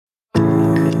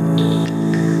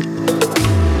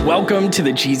Welcome to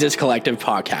the Jesus Collective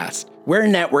podcast. We're a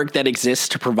network that exists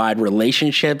to provide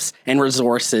relationships and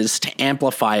resources to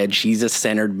amplify a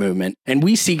Jesus-centered movement, and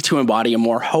we seek to embody a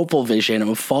more hopeful vision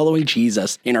of following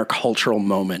Jesus in our cultural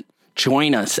moment.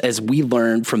 Join us as we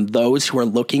learn from those who are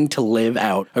looking to live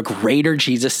out a greater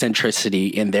Jesus centricity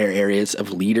in their areas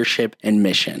of leadership and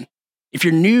mission. If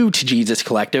you're new to Jesus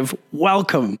Collective,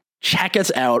 welcome. Check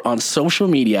us out on social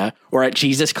media or at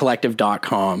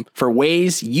JesusCollective.com for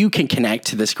ways you can connect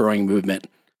to this growing movement.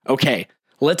 Okay,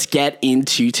 let's get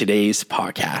into today's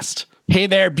podcast. Hey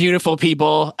there, beautiful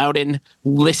people out in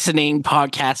listening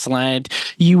podcast land.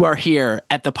 You are here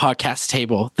at the podcast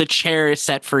table. The chair is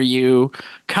set for you.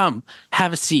 Come,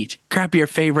 have a seat, grab your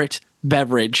favorite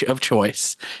beverage of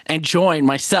choice, and join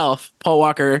myself, Paul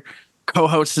Walker,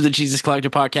 co-host of the Jesus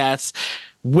Collective podcast,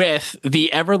 with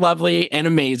the ever lovely and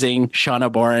amazing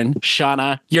Shauna Boren.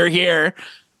 Shauna, you're here.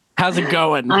 How's it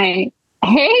going?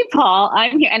 Hey, Paul,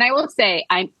 I'm here. And I will say,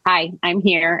 I'm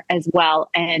here as well.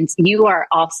 And you are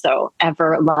also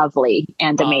ever lovely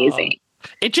and amazing.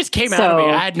 It just came out of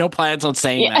me. I had no plans on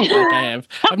saying that. Like I have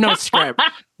no script.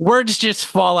 Words just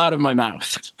fall out of my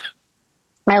mouth.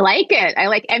 I like it.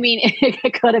 I mean,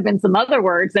 it could have been some other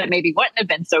words that maybe wouldn't have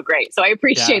been so great. So I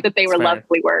appreciate that they were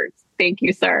lovely words. Thank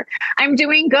you, sir. I'm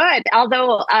doing good.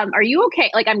 Although, are you okay?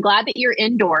 Like, I'm glad that you're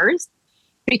indoors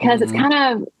because it's kind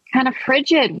of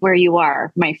frigid where you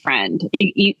are, my friend.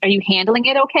 Are you handling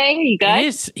it okay? Are you good? It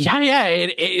is. Yeah.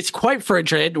 It's quite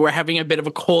frigid. We're having a bit of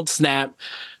a cold snap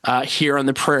here on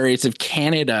the prairies of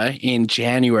Canada in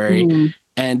January.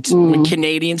 And when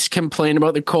Canadians complain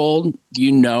about the cold,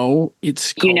 you know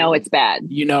it's cold. You know it's bad.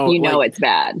 You know it's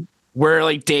bad. We're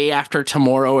like day after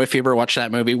tomorrow. If you ever watch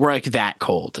that movie, we're like that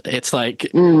cold. It's like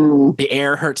the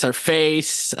air hurts our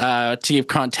face. To give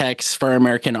context for our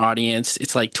American audience,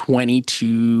 it's like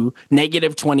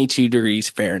negative 22 degrees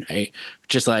Fahrenheit,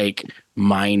 which is like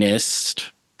minus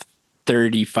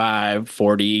 35,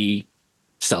 40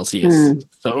 Celsius.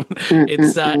 So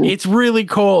it's really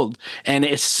cold, and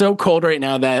it's so cold right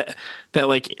now that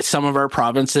like some of our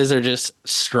provinces are just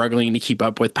struggling to keep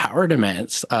up with power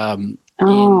demands.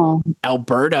 In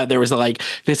Alberta, there was like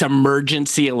this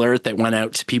emergency alert that went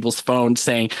out to people's phones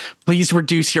saying, please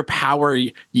reduce your power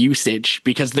usage,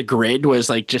 because the grid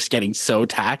was like just getting so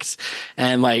taxed.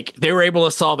 And like they were able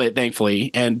to solve it,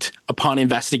 thankfully. And upon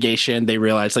investigation, they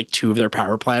realized like 2 of their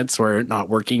power plants were not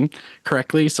working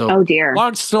correctly. So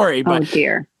long story, but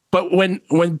But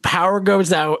when power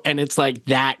goes out and it's like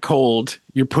that cold,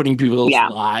 you're putting people's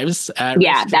lives at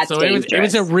risk. That's so dangerous. It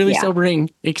was a really sobering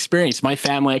experience. My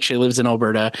family actually lives in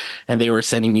Alberta, and they were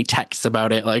sending me texts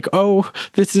about it like, oh,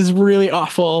 this is really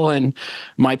awful. And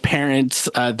my parents,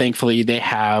 thankfully, they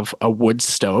have a wood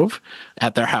stove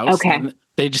at their house. Okay. And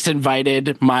they just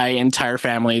invited my entire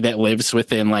family that lives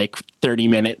within like 30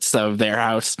 minutes of their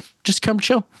house. Just come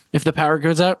chill. If the power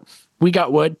goes out, we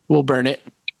got wood, we'll burn it.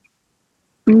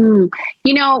 You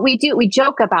know, we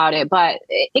joke about it, but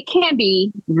it can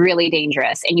be really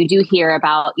dangerous. And you do hear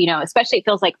about, you know, especially it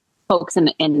feels like folks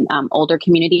in older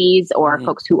communities or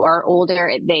folks who are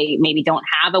older, they maybe don't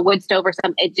have a wood stove or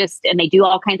something. And they do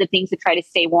all kinds of things to try to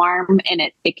stay warm, and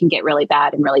it can get really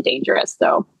bad and really dangerous.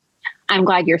 So I'm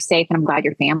glad you're safe, and I'm glad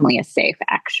your family is safe,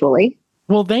 actually.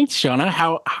 Well, thanks, Shauna.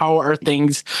 How are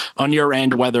things on your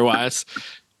end weather-wise?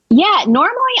 Yeah,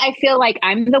 normally I feel like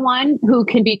I'm the one who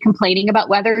can be complaining about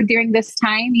weather during this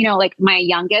time. You know, like my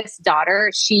youngest daughter,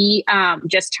 she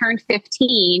just turned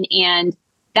 15, and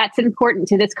that's important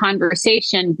to this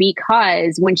conversation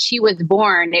because when she was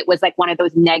born, it was like one of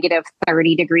those negative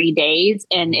 30-degree days,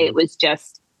 and it was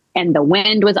and the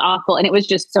wind was awful, and it was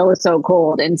just so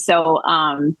cold. And so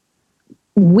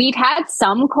we've had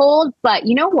some cold, but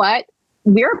you know what?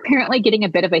 We're apparently getting a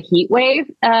bit of a heat wave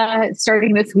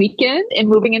starting this weekend and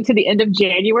moving into the end of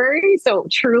January. So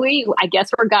truly, I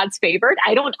guess we're God's favored.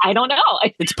 I don't know.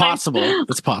 It's possible.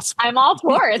 It's possible. I'm all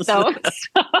for it. So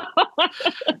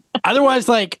otherwise,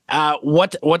 like,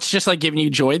 what's just like giving you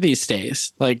joy these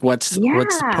days? Like, what's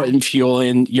putting fuel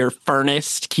in your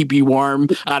furnace to keep you warm?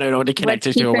 I don't know, to connect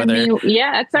it to a weather.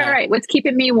 That's all right. What's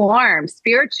keeping me warm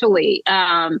spiritually?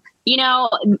 You know,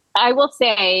 I will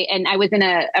say, and I was in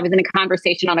a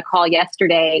conversation on a call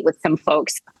yesterday with some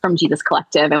folks from Jesus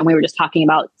Collective, and we were just talking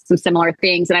about some similar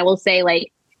things. And I will say,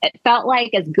 like, it felt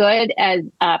like as good as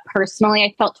personally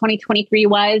I felt 2023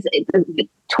 was.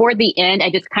 Toward the end,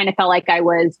 I just kind of felt like I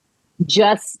was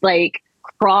just like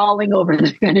crawling over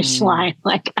the finish line.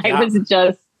 Like I was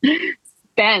just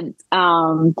spent.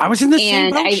 I was in the same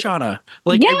boat, Shauna.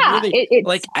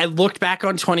 Like, I looked back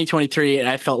on 2023 and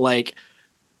I felt like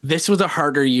this was a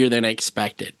harder year than I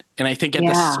expected. And I think at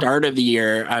the start of the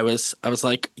year, I was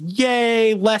like,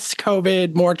 yay, less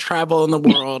COVID, more travel in the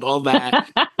world, all that.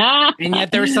 And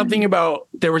yet there was something about,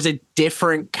 there was a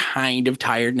different kind of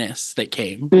tiredness that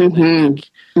came.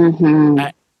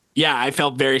 I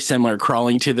felt very similar,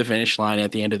 crawling to the finish line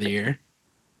at the end of the year.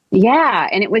 Yeah.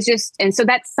 And it was just, and so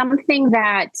that's something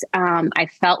that I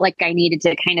felt like I needed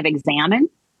to kind of examine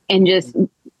and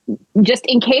just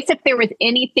in case if there was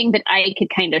anything that I could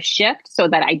kind of shift so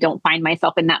that I don't find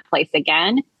myself in that place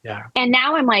again. Yeah. And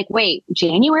now I'm like, wait,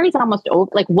 January's almost over.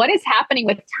 Like, what is happening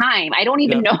with time? I don't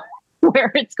even know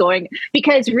where it's going,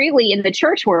 because really in the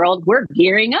church world, we're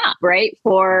gearing up, right?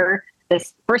 For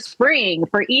spring,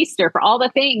 for Easter, for all the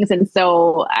things. And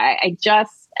so I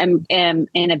just am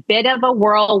in a bit of a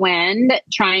whirlwind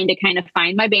trying to kind of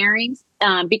find my bearings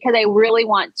because I really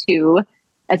want to,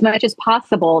 as much as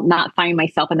possible, not find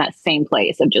myself in that same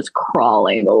place of just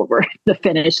crawling over the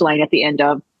finish line at the end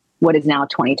of what is now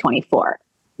 2024.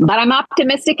 But I'm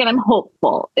optimistic and I'm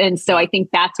hopeful. And so I think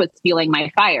that's what's fueling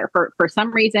my fire. For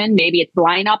some reason, maybe it's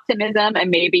blind optimism and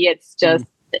maybe it's just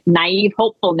naive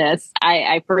hopefulness.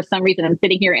 I for some reason, I'm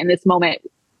sitting here in this moment,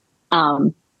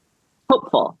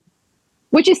 hopeful,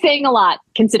 which is saying a lot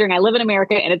considering I live in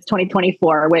America and it's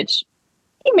 2024, which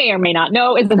you may or may not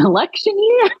know is an election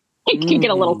year. It can get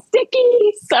a little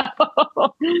sticky. So,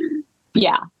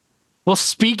 yeah. Well,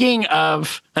 speaking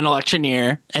of an election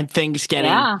year and things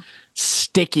getting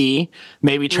sticky,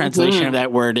 maybe translation of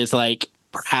that word is like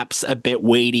perhaps a bit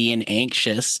weighty and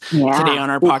anxious. Today on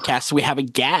our podcast, we have a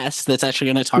guest that's actually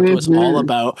going to talk to us all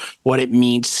about what it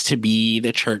means to be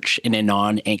the church in a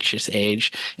non-anxious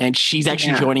age. And she's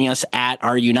actually joining us at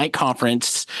our Unite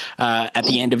conference at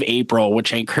the end of April,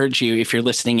 which I encourage you, if you're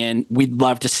listening in, we'd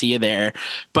love to see you there.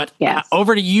 But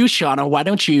over to you, Shauna. Why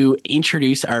don't you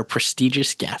introduce our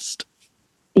prestigious guest?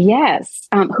 Yes,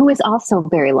 who is also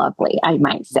very lovely, I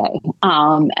might say.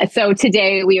 So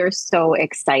today we are so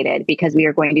excited because we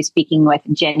are going to be speaking with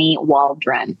Jenni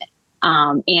Waldron.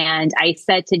 And I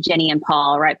said to Jenni and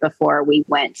Paul right before we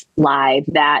went live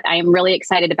that I am really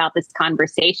excited about this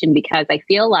conversation because I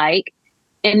feel like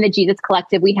in the Jesus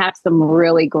Collective, we have some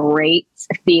really great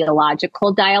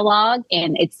theological dialogue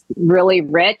and it's really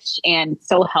rich and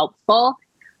so helpful.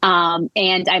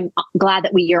 And I'm glad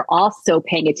that we are also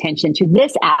paying attention to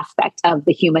this aspect of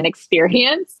the human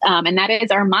experience. And that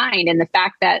is our mind and the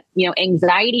fact that,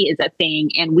 anxiety is a thing.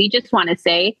 And we just want to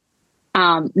say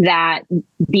that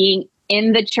being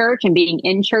in the church and being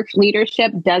in church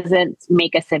leadership doesn't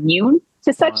make us immune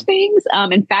to such things.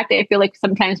 In fact, I feel like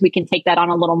sometimes we can take that on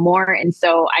a little more. And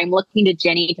so I'm looking to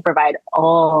Jenni to provide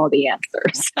all the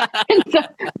answers. And so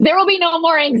there will be no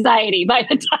more anxiety by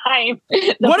the time.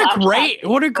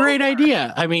 What a great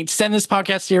idea. I mean, send this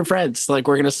podcast to your friends. Like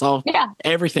we're going to solve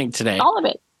everything today. All of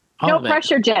it. No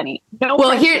pressure, Jenni.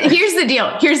 Here's the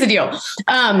deal.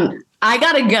 I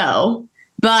got to go,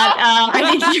 but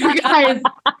I think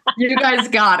you guys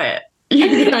got it.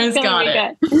 You guys got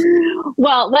it.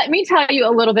 Well, let me tell you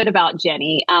a little bit about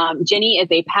Jenni. Jenni is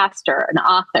a pastor, an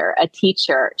author, a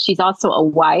teacher. She's also a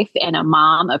wife and a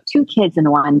mom of 2 kids and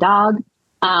 1 dog.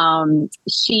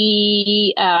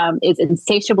 She is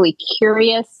insatiably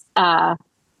curious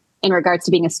in regards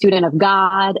to being a student of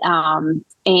God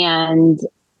and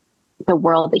the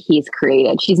world that he's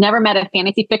created. She's never met a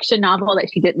fantasy fiction novel that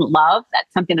she didn't love.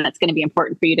 That's something that's going to be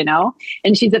important for you to know.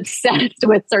 And she's obsessed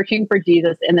with searching for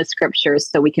Jesus in the scriptures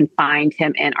so we can find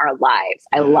him in our lives.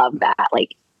 I love that.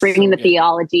 Like bringing the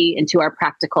theology into our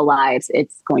practical lives.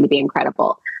 It's going to be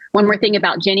incredible. One more thing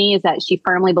about Jenni is that she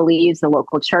firmly believes the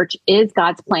local church is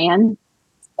God's plan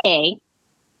A,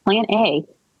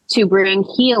 to bring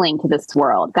healing to this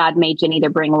world. God made Jenni to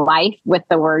bring life with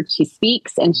the words she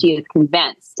speaks, and she is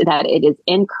convinced that it is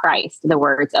in Christ the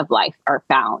words of life are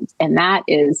found. And that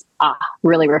is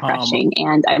really refreshing.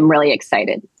 And I'm really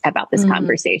excited about this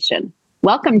conversation.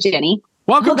 Welcome, Jenni.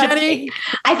 Welcome, Jenni.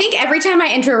 I think every time I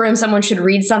enter a room, someone should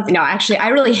read something. No, actually, I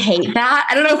really hate that.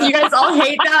 I don't know if you guys all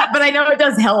hate that, but I know it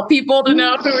does help people to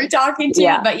know who we're talking to.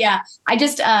 Yeah. But I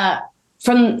just...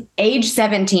 from age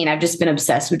 17, I've just been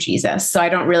obsessed with Jesus. So I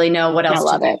don't really know what else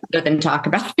to do other than talk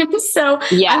about him. So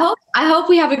I hope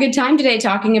we have a good time today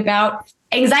talking about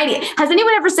anxiety. Has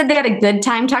anyone ever said they had a good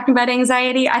time talking about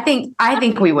anxiety? I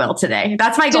think we will today.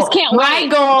 That's my goal.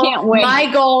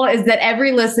 My goal is that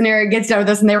every listener gets done with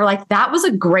this and they were like, that was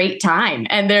a great time.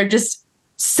 And they're just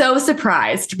so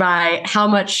surprised by how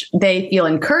much they feel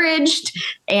encouraged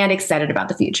and excited about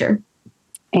the future.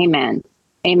 Amen.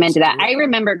 Amen to that. I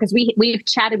remember because we've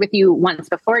chatted with you once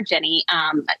before, Jenni,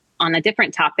 on a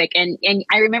different topic. And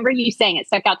I remember you saying, it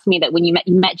stuck out to me, that when you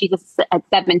met Jesus at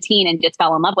 17 and just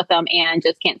fell in love with him and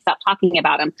just can't stop talking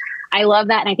about him. I love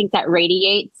that. And I think that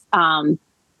radiates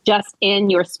just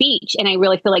in your speech. And I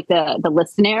really feel like the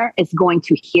listener is going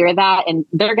to hear that and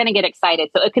they're going to get excited.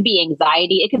 So it could be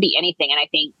anxiety. It could be anything. And I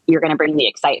think you're going to bring the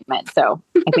excitement. So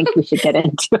I think we should get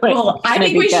into it. Well, I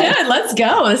think we should. Let's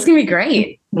go. This is going to be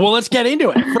great. Well, let's get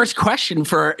into it. First question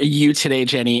for you today,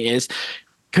 Jenni, is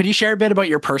could you share a bit about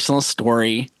your personal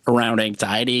story around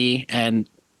anxiety and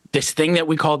this thing that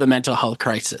we call the mental health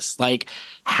crisis? Like,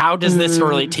 how does this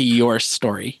relate to your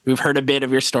story? We've heard a bit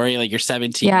of your story, like you're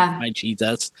 17, by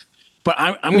Jesus. But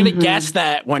I'm going to guess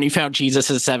that when you found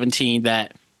Jesus at 17,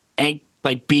 that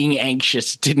like being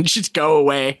anxious didn't just go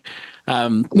away.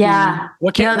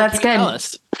 What can you tell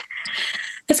us?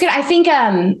 That's good. I think,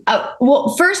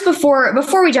 well, first, before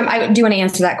we jump, I do want to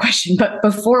answer that question. But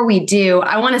before we do,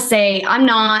 I want to say I'm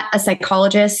not a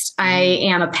psychologist. I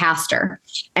am a pastor.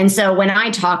 And so when I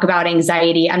talk about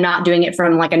anxiety, I'm not doing it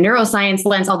from like a neuroscience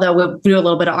lens, although we'll do a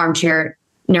little bit of armchair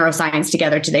neuroscience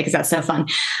together today because that's so fun.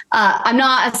 I'm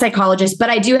not a psychologist, but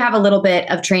I do have a little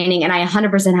bit of training and I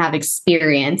 100% have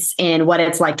experience in what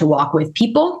it's like to walk with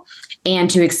people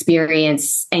and to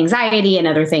experience anxiety and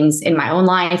other things in my own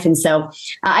life. And so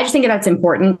I just think that's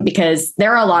important because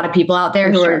there are a lot of people out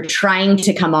there who are trying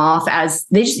to come off as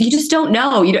you just don't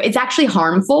know. It's actually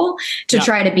harmful to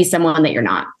try to be someone that you're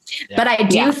not. But I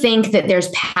do think that there's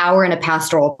power in a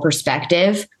pastoral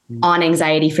perspective on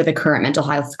anxiety for the current mental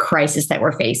health crisis that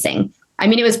we're facing. I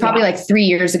mean, it was probably like 3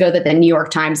 years ago that the New York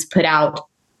Times put out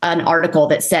an article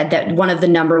that said that one of the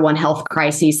number one health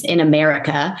crises in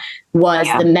America was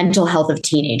the mental health of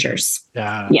teenagers.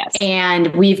 Yes.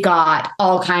 And we've got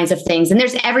all kinds of things and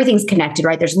everything's connected,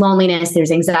 right? There's loneliness, there's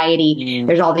anxiety,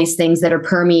 there's all these things that are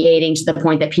permeating to the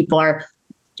point that people are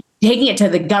taking it to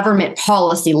the government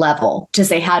policy level to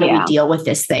say, how do we deal with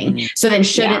this thing? So then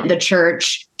shouldn't the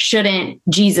church, shouldn't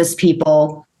Jesus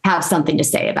people have something to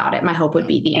say about it? My hope would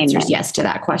be the answer is yes to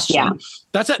that question. Yeah.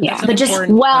 That's an but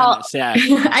important premise,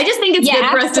 I just think it's good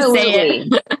for us to say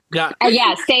it.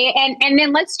 Say it. And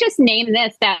then let's just name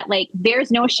this, that like,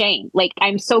 there's no shame. Like,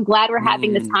 I'm so glad we're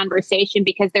having this conversation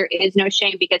because there is no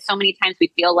shame, because so many times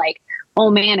we feel like,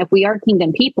 oh man, if we are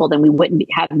kingdom people, then we wouldn't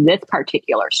have this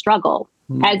particular struggle.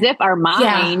 As if our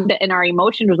mind and our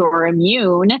emotions were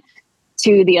immune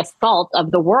to the assault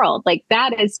of the world. Like,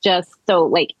 that is just so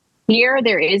like, here,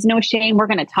 there is no shame. We're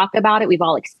going to talk about it. We've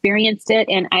all experienced it.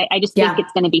 And I just think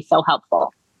it's going to be so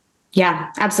helpful.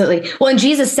 Yeah, absolutely. Well, and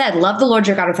Jesus said, love the Lord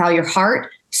your God with all your heart,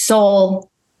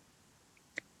 soul,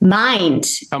 mind,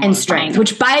 and strength,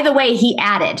 which by the way, he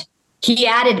added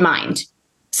mind.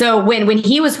 So when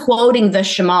he was quoting the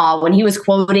Shema, when he was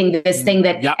quoting this thing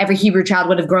that every Hebrew child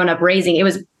would have grown up raising, it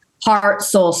was heart,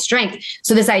 soul, strength.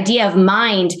 So this idea of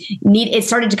mind, it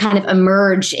started to kind of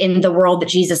emerge in the world that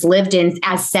Jesus lived in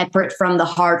as separate from the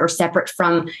heart or separate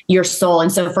from your soul.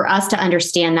 And so for us to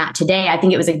understand that today, I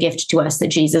think it was a gift to us that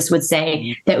Jesus would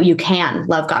say that you can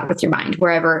love God with your mind,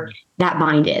 wherever that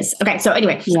mind is. Okay, so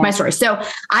anyway, my story. So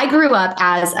I grew up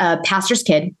as a pastor's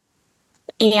kid.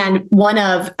 And one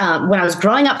of, when I was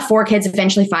growing up, 4 kids,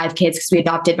 eventually 5 kids, because we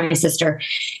adopted my sister.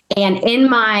 And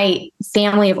in my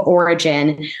family of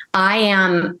origin, I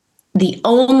am the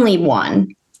only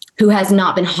one who has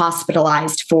not been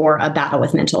hospitalized for a battle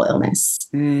with mental illness.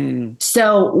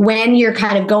 So when you're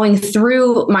kind of going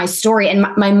through my story, and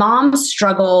my mom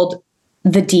struggled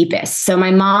the deepest. So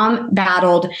my mom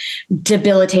battled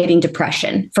debilitating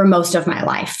depression for most of my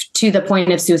life, to the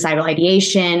point of suicidal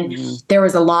ideation. There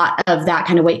was a lot of that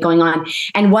kind of weight going on.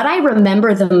 And what I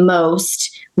remember the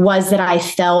most was that I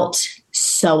felt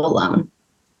so alone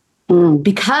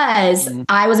because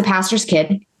I was a pastor's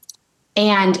kid.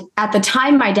 And at the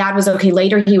time, my dad was okay.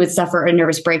 Later, he would suffer a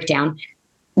nervous breakdown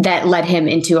that led him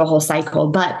into a whole cycle.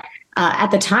 But at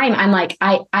the time, I'm like,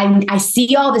 I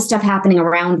see all this stuff happening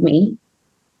around me.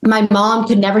 My mom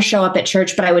could never show up at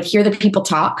church, but I would hear the people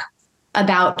talk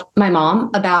about my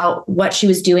mom, about what she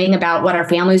was doing, about what our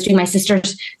family was doing. My sister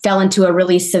fell into a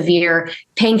really severe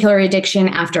painkiller addiction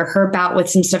after her bout with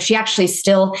some stuff. She actually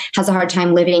still has a hard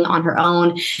time living on her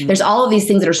own. There's all of these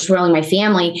things that are swirling my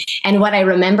family. And what I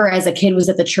remember as a kid was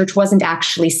that the church wasn't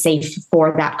actually safe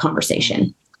for that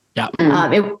conversation.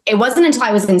 It wasn't until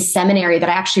I was in seminary that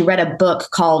I actually read a book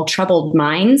called Troubled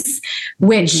Minds,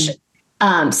 which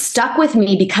stuck with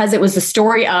me because it was the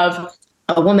story of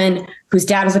a woman whose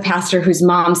dad was a pastor, whose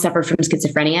mom suffered from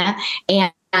schizophrenia.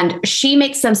 And she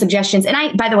makes some suggestions.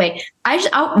 And by the way,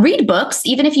 I'll read books,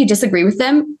 even if you disagree with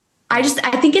them. I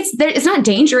think it's not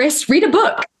dangerous. Read a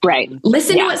book. Right.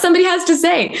 Listen to what somebody has to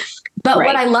say. But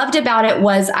what I loved about it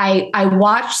was I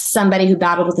watched somebody who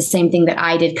battled with the same thing that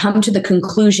I did come to the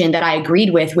conclusion that I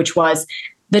agreed with, which was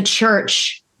the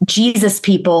church, Jesus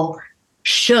people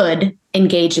should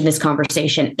engage in this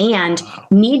conversation and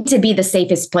need to be the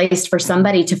safest place for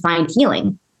somebody to find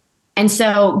healing. And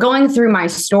so going through my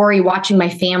story, watching my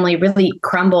family really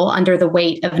crumble under the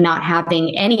weight of not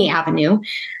having any avenue,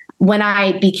 when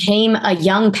I became a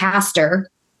young pastor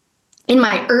in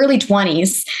my early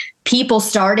 20s, people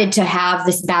started to have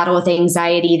this battle with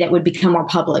anxiety that would become more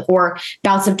public, or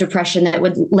bouts of depression that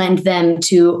would lend them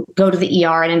to go to the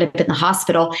ER and end up in the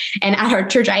hospital. And at our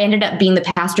church, I ended up being the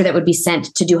pastor that would be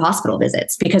sent to do hospital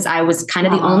visits because I was kind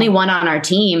of the only one on our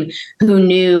team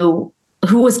who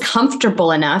was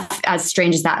comfortable enough, as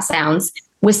strange as that sounds,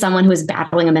 with someone who was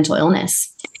battling a mental illness.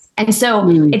 And so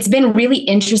it's been really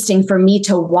interesting for me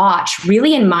to watch,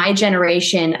 really in my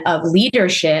generation of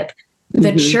leadership,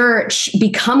 the church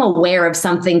become aware of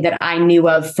something that I knew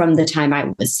of from the time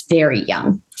I was very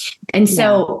young. And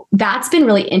so that's been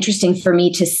really interesting for me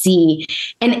to see.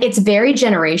 And it's very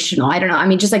generational. I don't know. I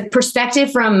mean, just like perspective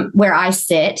from where I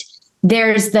sit,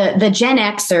 there's the Gen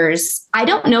Xers. I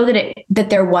don't know that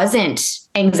there wasn't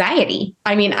anxiety.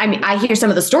 I mean, I hear some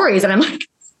of the stories and I'm like,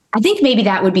 I think maybe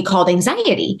that would be called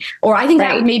anxiety, or I think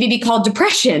that would maybe be called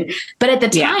depression. But at the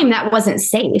time that wasn't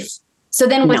safe. So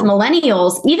then with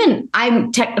millennials, even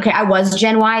I was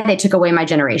Gen Y. They took away my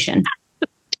generation.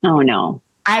 Oh no.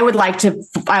 I would like to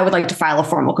file a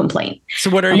formal complaint. So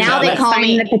what are you now? They call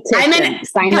me. Sign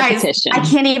the petition. I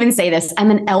can't even say this.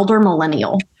 I'm an elder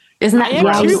millennial. Isn't that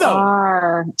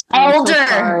elder?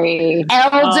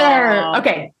 Elder.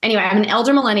 Okay. Anyway, I'm an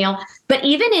elder millennial. But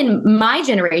even in my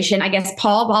generation, I guess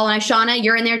Paul and I, Shauna,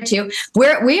 you're in there too. We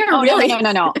are really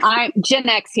no. I'm Gen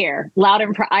X here, loud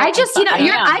and proud. I just thought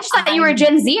you were a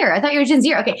Gen Zer. I thought you were a Gen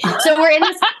Zer. Okay, so we're in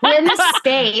this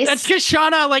space. That's because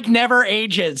Shauna never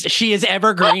ages. She is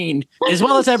evergreen as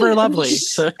well as ever lovely.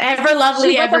 So. Ever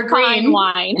lovely, evergreen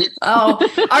wine. Oh,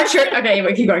 our church. Okay,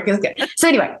 anyway, keep going. So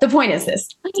anyway, the point is this: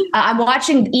 I'm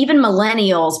watching even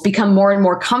millennials become more and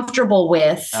more comfortable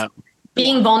with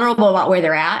being vulnerable about where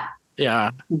they're at.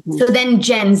 Yeah. So then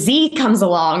Gen Z comes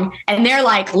along and they're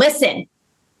like, listen,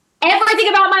 everything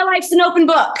about my life's an open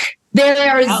book. There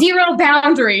are zero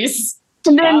boundaries.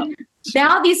 And then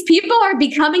now these people are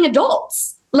becoming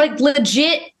adults, like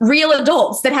legit real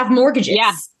adults that have mortgages.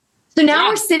 Yeah. So now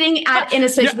we're sitting in a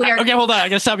space where... Okay, hold on. I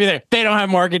got to stop you there. They don't have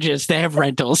mortgages. They have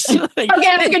rentals. Okay,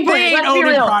 that's a good point. Let's be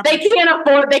real. They can't afford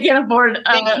mortgages. They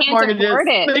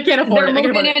can't afford it. They're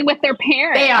moving in with their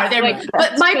parents. They are.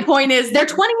 But my point is they're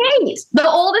 28. The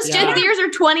oldest Gen Zers are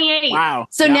 28. Wow.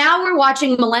 So now we're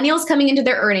watching millennials coming into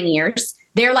their earning years.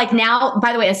 They're like now,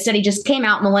 by the way, a study just came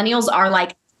out. Millennials are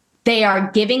like, they are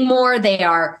giving more. They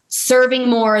are serving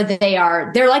more.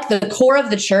 They're like the core of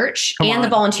the church and the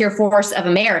volunteer force of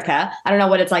America. I don't know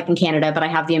what it's like in Canada, but I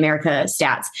have the America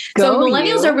stats. So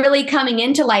millennials are really coming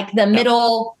into like the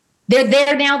middle.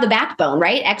 They're now the backbone,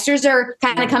 right? Xers are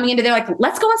kind of coming into, they're like,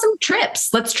 let's go on some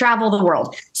trips. Let's travel the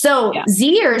world. So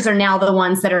Zers are now the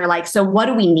ones that are like, so what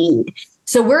do we need?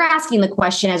 So we're asking the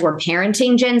question as we're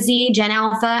parenting Gen Z, Gen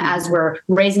Alpha, as we're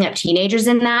raising up teenagers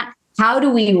in that, how do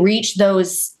we reach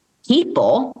those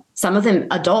people, some of them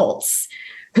adults,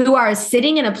 who are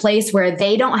sitting in a place where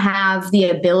they don't have the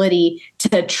ability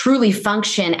to truly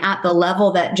function at the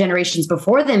level that generations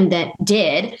before them that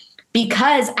did?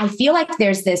 Because I feel like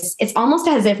there's this, it's almost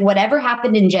as if whatever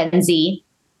happened in Gen Z,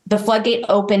 the floodgate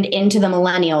opened into the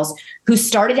millennials who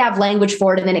started to have language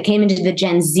for it. And then it came into the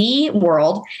Gen Z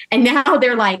world. And now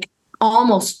they're like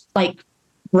almost like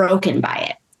broken by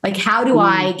it. Like, how do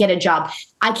I get a job?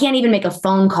 I can't even make a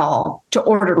phone call to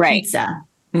order pizza.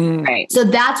 Right. So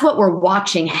that's what we're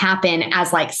watching happen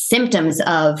as like symptoms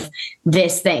of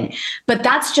this thing. But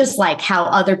that's just like how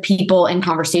other people in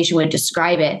conversation would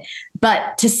describe it.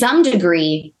 But to some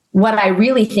degree, what I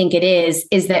really think it is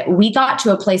that we got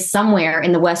to a place somewhere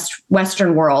in the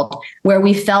Western world where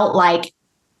we felt like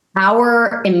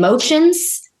our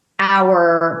emotions,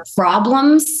 our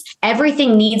problems,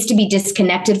 everything needs to be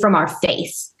disconnected from our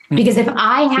faith. Because if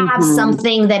I have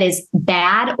something that is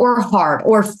bad or hard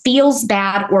or feels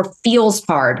bad or feels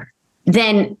hard,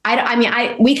 then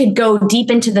we could go deep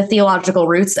into the theological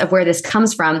roots of where this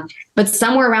comes from. But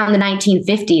somewhere around the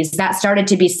 1950s, that started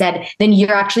to be said, then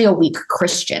you're actually a weak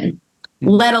Christian,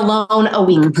 let alone a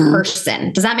weak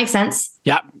person. Does that make sense?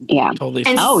 Yeah. Totally.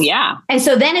 And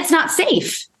so then it's not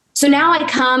safe. So now I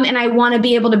come and I want to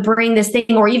be able to bring this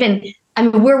thing, or even,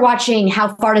 we're watching,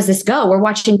 how far does this go? We're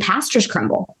watching pastors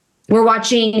crumble. We're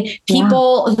watching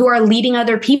people who are leading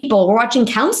other people. We're watching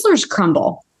counselors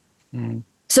crumble.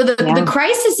 So the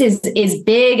crisis is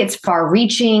big. It's far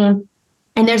reaching.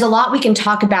 And there's a lot we can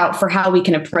talk about for how we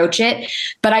can approach it.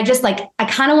 But I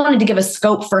kind of wanted to give a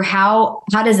scope for how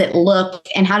does it look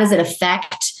and how does it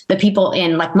affect the people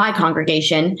in like my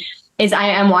congregation. Is I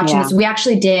am watching this. We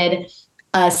actually did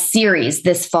a series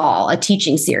this fall, a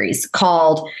teaching series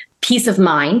called Peace of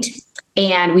Mind.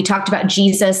 And we talked about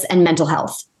Jesus and mental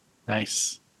health.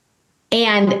 Nice.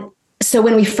 And so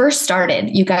when we first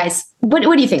started, you guys, what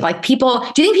do you think? Like do you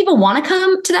think people want to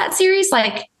come to that series?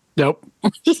 Like, nope.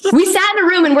 We sat in a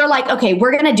room and we're like, okay,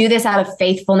 we're going to do this out of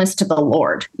faithfulness to the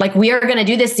Lord. Like we are going to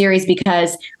do this series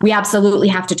because we absolutely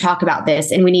have to talk about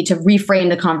this and we need to reframe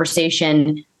the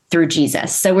conversation through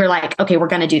Jesus. So we're like, okay, we're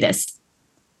going to do this.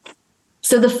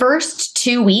 So the first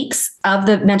 2 weeks of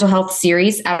the mental health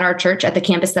series at our church, at the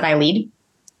campus that I lead,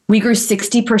 we grew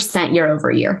 60% year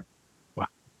over year.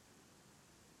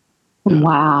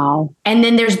 Wow. And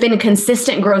then there's been a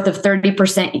consistent growth of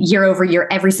 30% year over year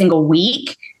every single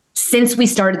week since we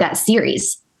started that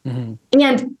series. Mm-hmm.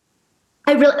 And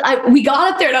we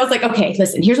got up there and I was like, okay,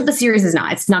 listen, here's what the series is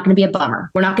not. It's not going to be a bummer.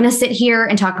 We're not going to sit here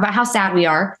and talk about how sad we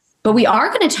are, but we are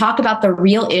going to talk about the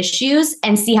real issues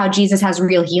and see how Jesus has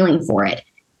real healing for it.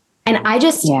 And I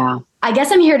guess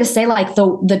I'm here to say like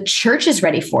the church is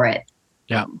ready for it.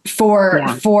 Yeah.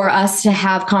 For us to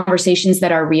have conversations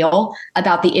that are real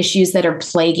about the issues that are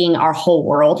plaguing our whole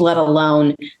world, let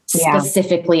alone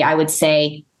specifically, I would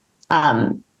say,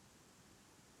 the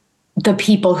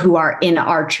people who are in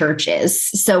our churches.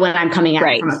 So when I'm coming at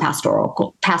it from a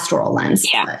pastoral lens.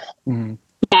 Yeah. Mm-hmm.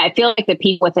 Yeah, I feel like the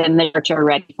people within the church are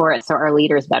ready for it. So our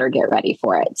leaders better get ready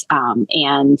for it.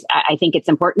 And I think it's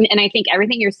important. And I think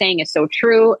everything you're saying is so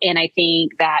true. And I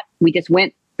think that we just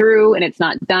went through and it's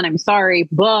not done. I'm sorry,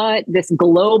 but this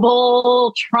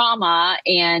global trauma.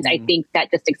 And I think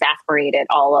that just exasperated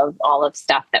all of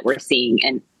stuff that we're seeing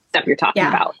and stuff you're talking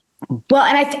about. Well,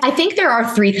 and I think there are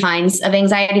 3 kinds of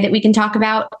anxiety that we can talk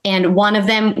about. And one of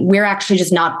them, we're actually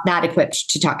just not that equipped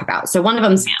to talk about. So one of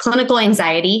them is clinical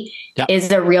anxiety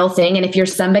is a real thing. And if you're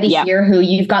somebody here who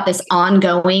you've got this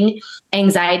ongoing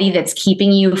anxiety that's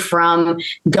keeping you from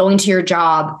going to your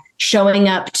job, showing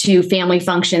up to family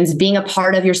functions, being a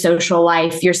part of your social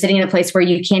life, you're sitting in a place where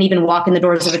you can't even walk in the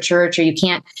doors of a church or you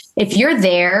can't, if you're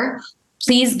there,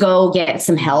 please go get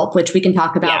some help, which we can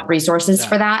talk about resources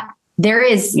for that. There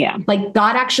is like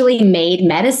God actually made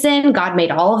medicine. God made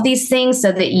all of these things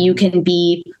so that you can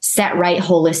be set right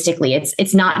holistically.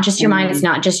 It's not just your mind. It's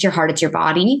not just your heart. It's your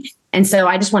body. And so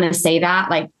I just want to say that,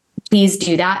 like, please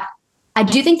do that. I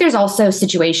do think there's also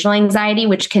situational anxiety,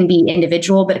 which can be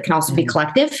individual, but it can also be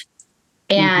collective.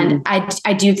 And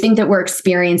I do think that we're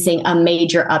experiencing a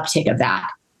major uptick of that.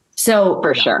 So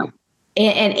for sure.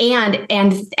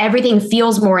 And everything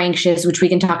feels more anxious, which we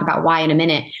can talk about why in a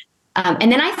minute.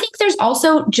 And then I think there's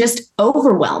also just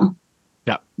overwhelm.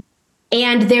 Yeah.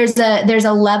 And there's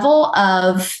a level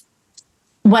of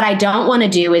what I don't want to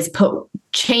do is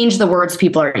change the words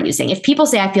people are using. If people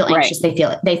say I feel anxious, they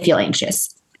feel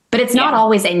anxious. But it's not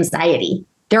always anxiety.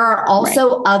 There are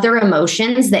also other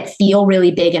emotions that feel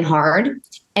really big and hard.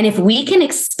 And if we can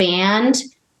expand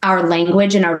our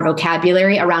language and our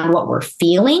vocabulary around what we're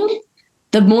feeling,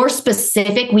 the more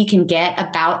specific we can get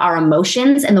about our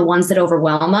emotions and the ones that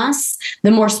overwhelm us,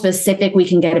 the more specific we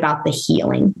can get about the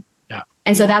healing. Yeah.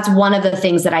 And so that's one of the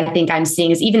things that I think I'm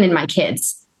seeing is even in my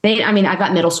kids. I've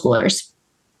got middle schoolers.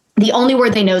 The only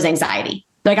word they know is anxiety.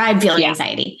 Like I'm feeling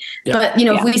anxiety. Yeah. But,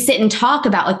 if we sit and talk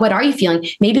about like, what are you feeling?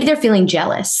 Maybe they're feeling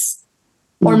jealous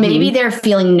or maybe they're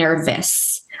feeling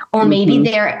nervous or maybe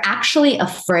they're actually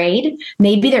afraid.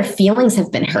 Maybe their feelings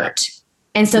have been hurt.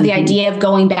 And so the idea of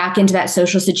going back into that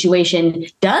social situation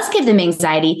does give them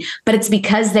anxiety, but it's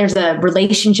because there's a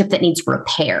relationship that needs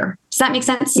repair. Does that make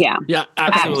sense? Yeah. Yeah,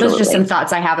 absolutely. Okay, those are just some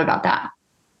thoughts I have about that.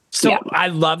 So I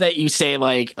love that you say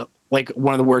like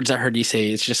one of the words I heard you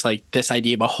say is just like this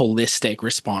idea of a holistic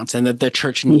response and that the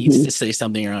church needs to say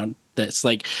something around this.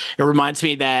 Like it reminds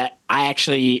me that I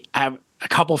actually have a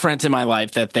couple friends in my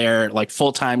life that they're like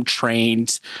full-time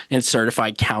trained and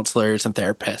certified counselors and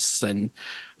therapists. And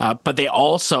but they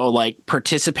also like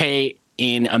participate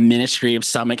in a ministry of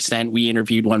some extent. We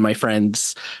interviewed one of my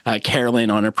friends,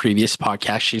 Carolyn, on a previous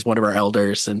podcast. She's one of our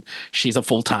elders and she's a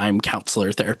full-time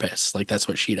counselor therapist. Like that's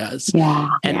what she does. Yeah.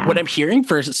 And what I'm hearing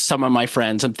for some of my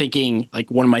friends, I'm thinking like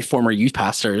one of my former youth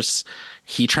pastors,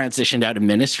 he transitioned out of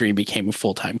ministry and became a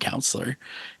full-time counselor.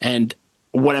 And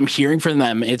what I'm hearing from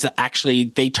them is actually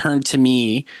they turn to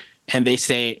me and they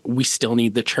say, we still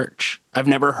need the church. I've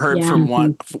never heard from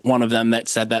one of them that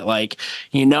said that, like,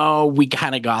 we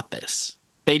kind of got this.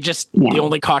 They just, the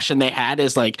only caution they had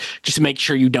is like, just make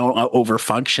sure you don't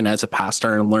overfunction as a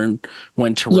pastor and learn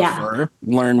when to refer,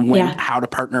 learn how to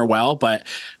partner well. But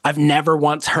I've never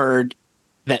once heard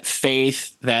that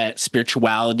faith, that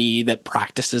spirituality, that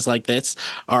practices like this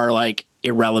are like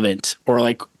irrelevant or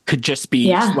like could just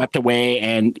be swept away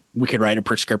and we could write a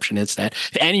prescription instead.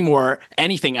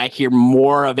 Anything, I hear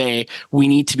more of we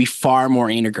need to be far more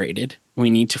integrated. We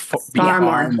need to be far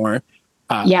more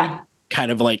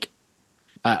kind of like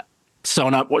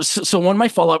sewn up. So one of my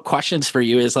follow-up questions for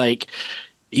you is like,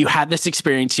 you had this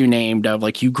experience you named of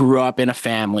like, you grew up in a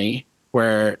family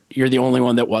where you're the only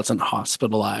one that wasn't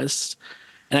hospitalized.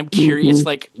 And I'm curious,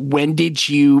 like, when did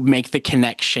you make the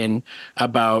connection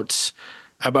about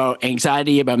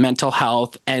anxiety, about mental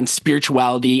health and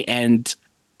spirituality and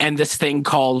this thing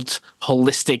called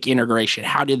holistic integration?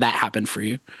 How did that happen for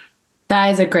you?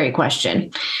 That is a great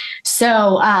question.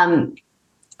 So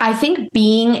I think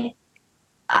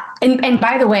and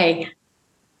by the way,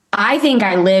 I think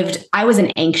I was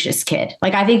an anxious kid.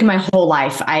 Like, I think my whole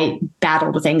life I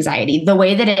battled with anxiety. The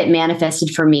way that it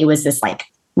manifested for me was this like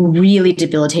really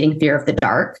debilitating fear of the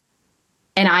dark.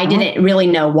 And I didn't really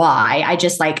know why.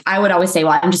 I would always say,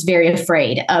 well, I'm just very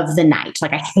afraid of the night.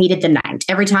 Like, I hated the night.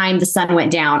 Every time the sun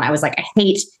went down, I was like, I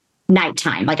hate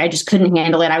nighttime. Like, I just couldn't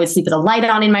handle it. I would sleep with a light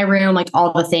on in my room, like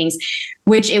all the things,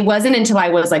 which it wasn't until I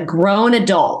was a grown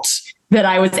adult that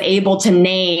I was able to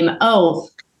name,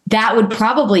 that would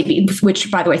probably be, which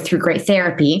by the way, through great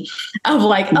therapy of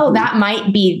like, that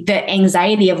might be the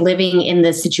anxiety of living in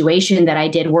the situation that I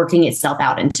did working itself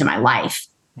out into my life.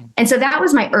 And so that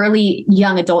was my early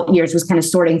young adult years, was kind of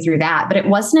sorting through that. But it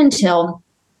wasn't until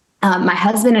my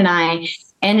husband and I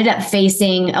ended up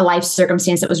facing a life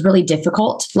circumstance that was really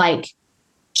difficult, like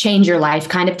change your life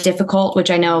kind of difficult, which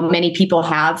I know many people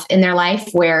have in their life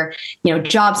where,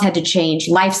 jobs had to change,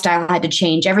 lifestyle had to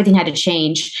change, everything had to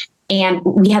change. And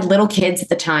we had little kids at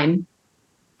the time.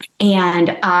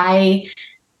 And I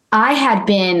had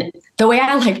been, the way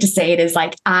I like to say it is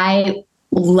like, I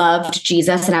loved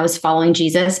Jesus and I was following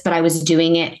Jesus, but I was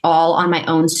doing it all on my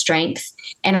own strength.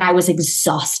 And I was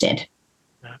exhausted.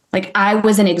 Like, I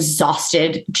was an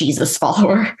exhausted Jesus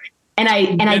follower. And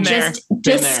I just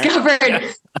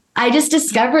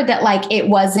discovered that like, it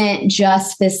wasn't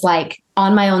just this like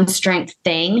on my own strength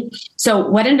thing. So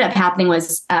what ended up happening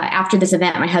was after this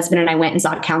event, my husband and I went and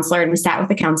saw a counselor, and we sat with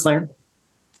the counselor.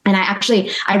 And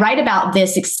I write about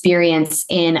this experience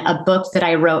in a book that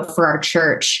I wrote for our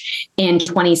church in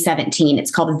 2017.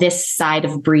 It's called This Side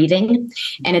of Breathing.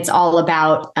 And it's all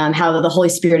about how the Holy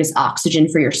Spirit is oxygen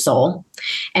for your soul.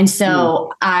 And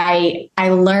so I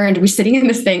learned, we're sitting in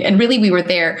this thing, and really we were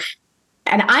there.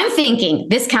 And I'm thinking,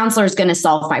 this counselor is going to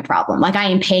solve my problem. Like, I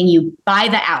am paying you by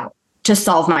the hour to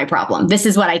solve my problem. This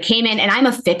is what I came in, and I'm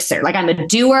a fixer. Like, I'm a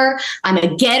doer, I'm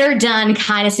a get her done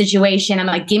kind of situation. I'm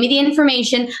like, give me the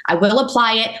information, I will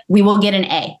apply it, we will get an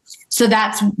A. So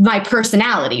that's my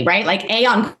personality, right? Like, A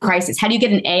on crisis. How do you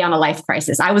get an A on a life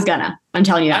crisis? I'm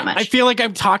telling you that much. I feel like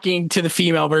I'm talking to the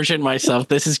female version myself.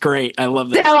 This is great. I love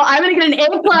this. So I'm going to get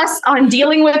an A+ on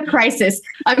dealing with crisis.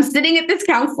 I'm sitting at this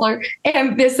counselor,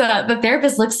 and the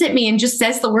therapist looks at me and just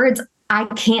says the words, I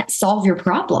can't solve your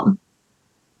problem.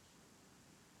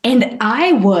 And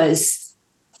I was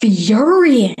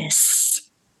furious.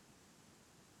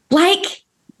 Like,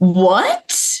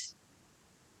 what?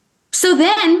 So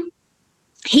then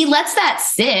he lets that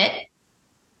sit.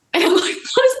 And I'm like,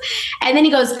 and then he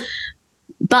goes,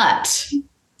 but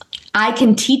I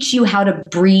can teach you how to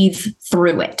breathe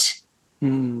through it.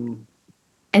 And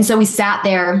so we sat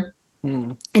there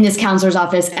in this counselor's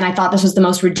office, and I thought this was the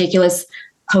most ridiculous,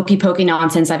 hokey pokey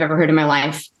nonsense I've ever heard in my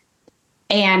life.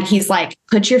 And he's like,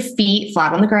 put your feet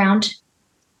flat on the ground.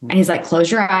 And he's like,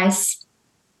 close your eyes.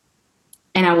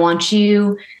 And I want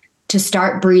you to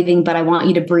start breathing, but I want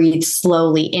you to breathe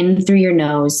slowly in through your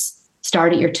nose.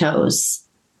 Start at your toes.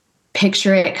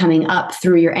 Picture it coming up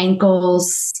through your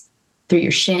ankles, through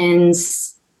your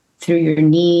shins, through your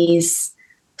knees,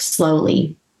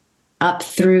 slowly up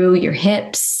through your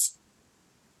hips,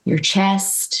 your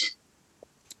chest.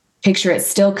 Picture it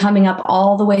still coming up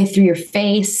all the way through your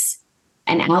face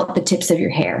and out the tips of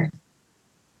your hair.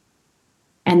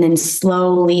 And then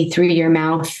slowly through your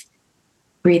mouth,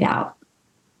 breathe out.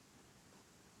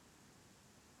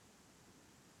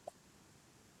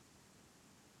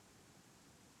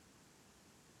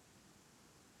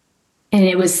 And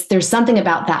there's something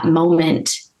about that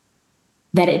moment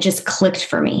that it just clicked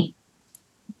for me,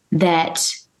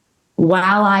 that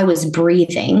while I was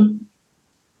breathing,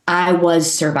 I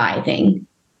was surviving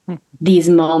these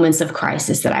moments of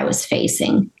crisis that I was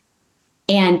facing.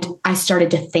 And I started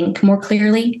to think more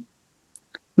clearly.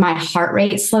 my heart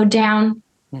rate slowed down.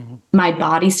 Mm-hmm. My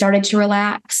body started to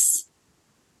relax.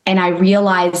 And I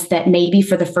realized that maybe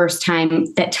for the first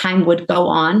time that time would go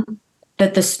on,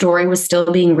 that the story was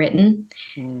still being written.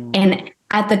 Mm. And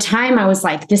at the time I was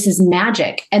like, this is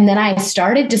magic. And then I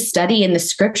started to study in the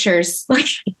scriptures, like,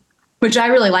 which I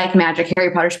really like magic.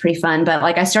 Harry Potter's pretty fun, but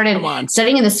like I started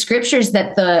studying in the scriptures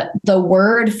that the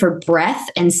word for breath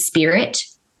and spirit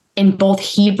in both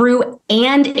Hebrew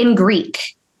and in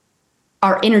Greek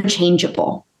are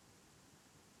interchangeable.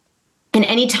 And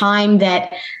any time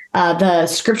that the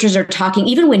scriptures are talking,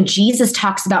 even when Jesus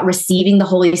talks about receiving the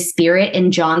Holy Spirit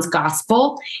in John's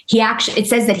gospel, it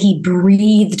says that he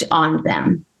breathed on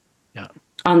them,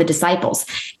 on the disciples.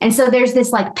 And so there's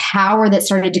this like power that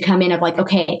started to come in of like,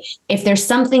 okay, if there's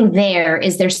something there,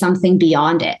 is there something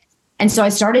beyond it? And so I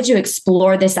started to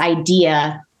explore this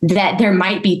idea that there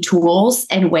might be tools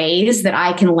and ways that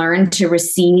I can learn to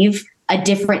receive a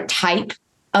different type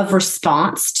of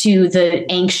response to the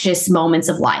anxious moments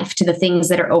of life, to the things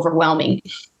that are overwhelming.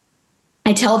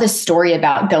 I tell this story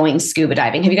about going scuba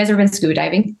diving. Have you guys ever been scuba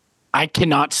diving? I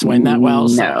cannot swim that well,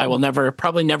 so I will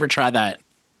probably never try that.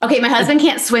 Okay, my husband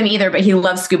can't swim either, but he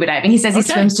loves scuba diving. He says he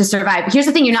swims to survive. But here's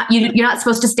the thing: you're not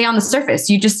supposed to stay on the surface.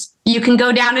 You can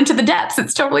go down into the depths.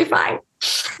 It's totally fine.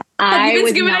 Have you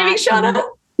been scuba diving, Shauna?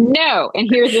 No. And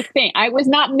here's the thing. I was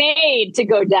not made to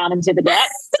go down into the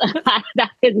depths.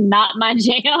 That is not my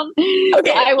jam.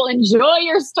 Okay. I will enjoy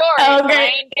your story. Okay. But I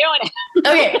ain't doing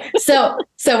it. Okay.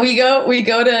 So we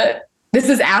go to, this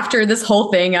is after this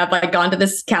whole thing. I've like gone to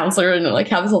this counselor and like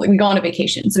have this whole thing. We go on a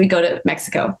vacation. So we go to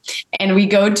Mexico and we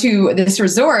go to this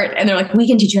resort and they're like, we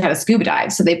can teach you how to scuba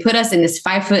dive. So they put us in this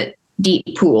 5-foot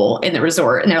deep pool in the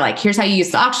resort. And they're like, here's how you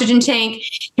use the oxygen tank.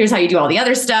 Here's how you do all the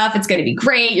other stuff. It's going to be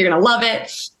great. You're going to love it.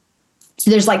 So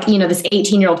there's like, this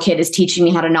 18-year-old kid is teaching me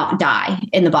how to not die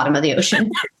in the bottom of the ocean.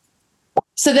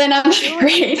 So then I'm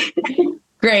like,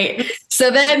 great. So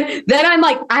then I'm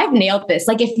like, I've nailed this.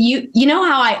 Like if you know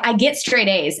how I get straight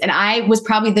A's and I was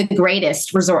probably the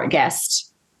greatest resort guest,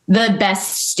 the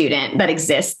best student that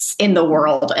exists in the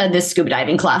world in this scuba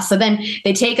diving class. So then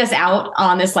they take us out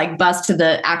on this like bus to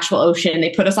the actual ocean. They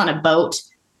put us on a boat.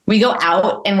 We go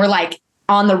out and we're like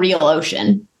on the real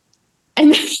ocean.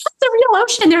 And the real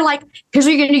ocean, they're like, here's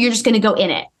what you're going to do. You're just going to go in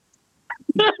it.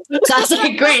 So I was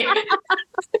like, great.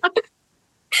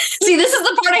 See, this is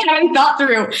the part I haven't thought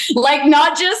through. Like,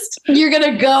 not just you're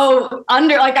going to go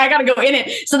under, like, I got to go in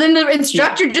it. So then the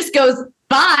instructor just goes,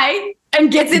 bye, and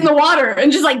gets in the water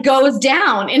and just like goes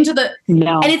down into the,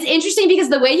 and it's interesting because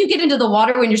the way you get into the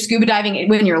water when you're scuba diving,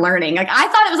 when you're learning, like I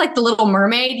thought it was like the Little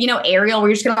Mermaid, Ariel, where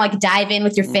you're just going to like dive in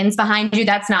with your fins behind you.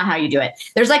 That's not how you do it.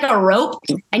 There's like a rope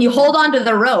and you hold on to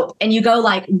the rope and you go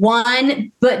like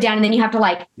 1 foot down and then you have to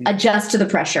like adjust to the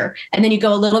pressure. And then you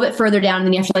go a little bit further down and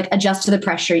then you have to like adjust to the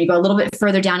pressure. You go a little bit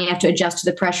further down, you have to adjust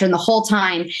to the pressure. And the whole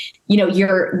time,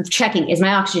 you're checking, is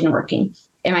my oxygen working?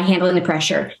 Am I handling the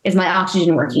pressure? Is my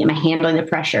oxygen working? Am I handling the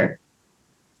pressure?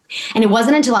 And it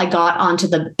wasn't until I got onto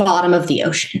the bottom of the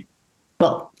ocean,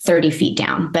 well, 30 feet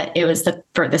down, but it was the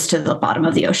furthest to the bottom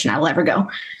of the ocean I will ever go,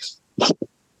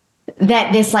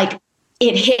 that this like,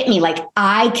 it hit me like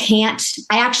I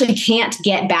actually can't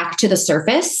get back to the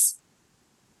surface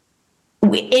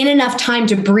in enough time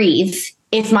to breathe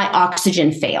if my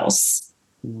oxygen fails.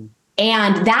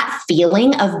 And that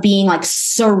feeling of being like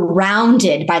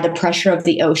surrounded by the pressure of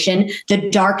the ocean, the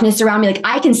darkness around me, like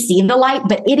I can see the light,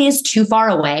 but it is too far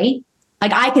away.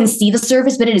 Like I can see the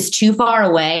surface, but it is too far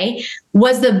away,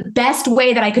 was the best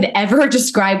way that I could ever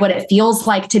describe what it feels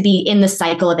like to be in the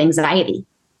cycle of anxiety.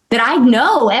 That I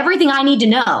know everything I need to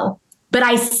know, but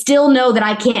I still know that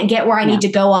I can't get where I need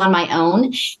to go on my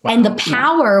own. Wow. And the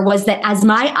power was that as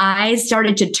my eyes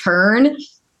started to turn,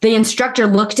 the instructor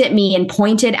looked at me and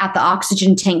pointed at the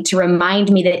oxygen tank to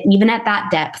remind me that even at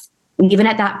that depth, even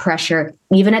at that pressure,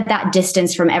 even at that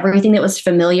distance from everything that was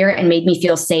familiar and made me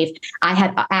feel safe, I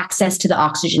had access to the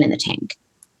oxygen in the tank.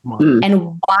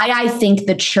 And why I think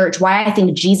the church, why I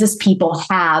think Jesus people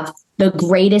have the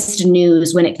greatest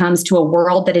news when it comes to a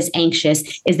world that is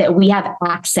anxious is that we have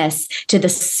access to the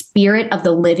Spirit of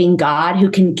the living God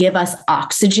who can give us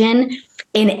oxygen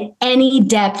in any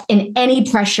depth, in any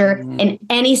pressure, in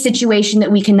any situation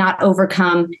that we cannot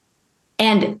overcome.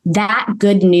 And that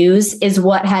good news is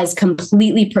what has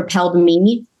completely propelled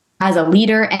me as a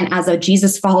leader and as a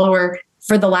Jesus follower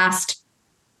for the last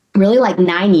really like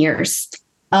 9 years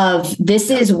of this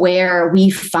is where we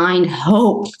find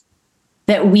hope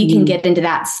that we can get into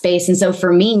that space. And so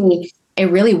for me, it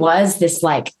really was this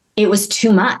like, it was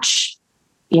too much.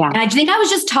 Yeah. And I think I was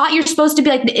just taught you're supposed to be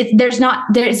like,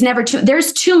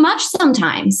 there's too much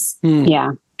sometimes.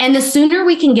 Yeah. And the sooner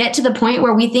we can get to the point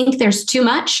where we think there's too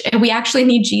much and we actually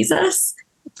need Jesus,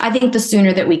 I think the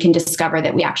sooner that we can discover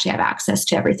that we actually have access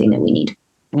to everything that we need.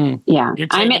 Yeah,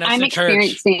 I'm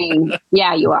experiencing.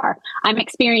 Yeah, you are. I'm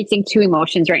experiencing two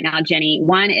emotions right now, Jenni.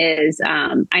 One is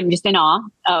I'm just in awe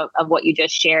of what you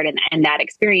just shared and that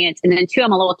experience. And then two,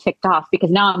 I'm a little ticked off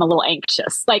because now I'm a little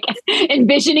anxious, like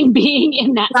envisioning being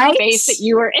in that space that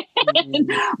you were in.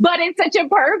 But it's such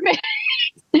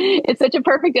a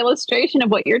perfect illustration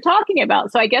of what you're talking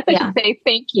about. So I guess I should say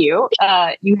thank you.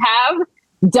 You have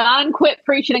quit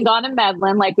preaching and gone to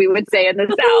meddling, like we would say in the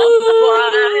South. But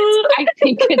I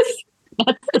think it's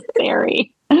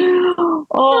necessary.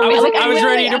 I was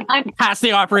ready to pass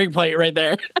the offering plate right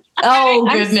there. Oh,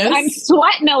 goodness. I'm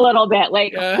sweating a little bit,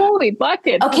 like, holy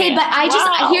bucket. Okay, man. But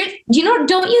I hear,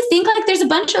 don't you think like there's a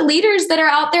bunch of leaders that are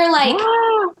out there like,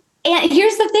 and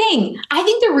here's the thing. I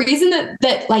think the reason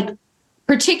that like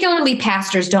particularly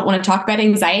pastors don't want to talk about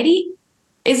anxiety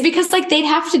is because like they'd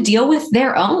have to deal with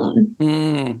their own.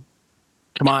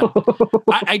 Come on.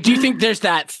 I do think there's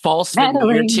that false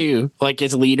veneer too. Like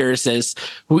as leaders, as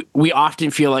we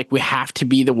often feel like we have to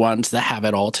be the ones that have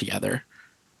it all together.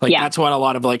 Like that's what a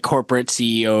lot of like corporate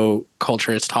CEO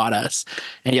culture has taught us.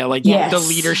 And the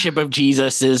leadership of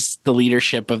Jesus is the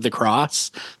leadership of the cross,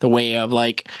 the way of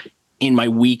like, in my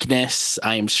weakness,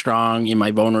 I am strong. In my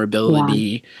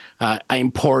vulnerability, I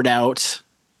am poured out.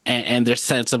 And there's a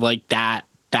sense of like that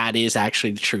is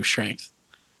actually the true strength.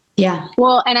 Yeah.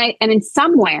 Well, and in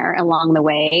somewhere along the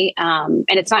way, and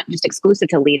it's not just exclusive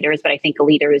to leaders, but I think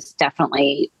leaders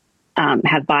definitely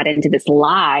have bought into this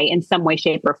lie in some way,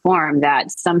 shape, or form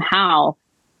that somehow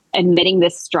admitting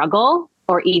this struggle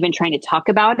or even trying to talk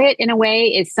about it in a way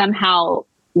is somehow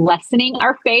lessening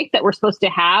our faith that we're supposed to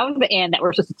have and that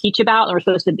we're supposed to teach about and we're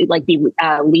supposed to be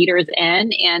leaders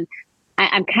in. And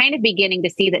I'm kind of beginning to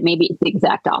see that maybe it's the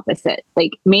exact opposite.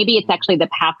 Like maybe it's actually the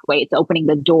pathway. It's opening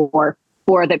the door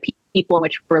for the people in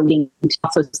which we're leading to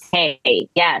also say,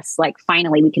 yes, like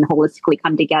finally we can holistically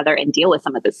come together and deal with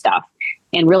some of this stuff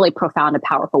in really profound and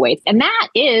powerful ways. And that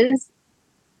is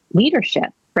leadership,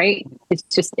 right? It's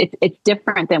just, it's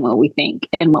different than what we think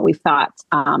and what we thought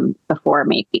before.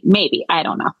 Maybe, I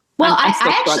don't know. Well,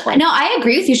 I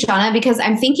agree with you, Shauna, because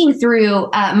I'm thinking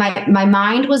through, my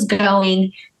mind was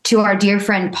going to our dear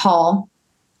friend, Paul,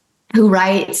 who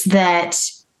writes that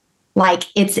like,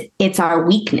 it's our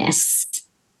weakness.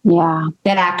 Yeah.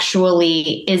 That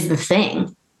actually is the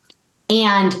thing.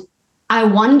 And I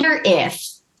wonder if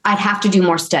I'd have to do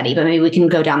more study, but maybe we can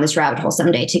go down this rabbit hole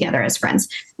someday together as friends.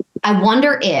 I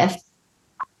wonder if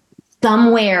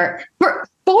somewhere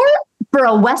for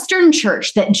a Western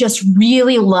church that just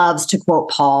really loves to quote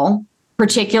Paul,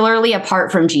 particularly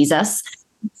apart from Jesus,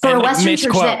 for a Western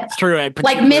church that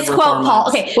like misquote Paul.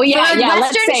 Okay. Well, for a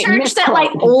Western church that like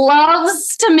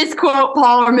loves to misquote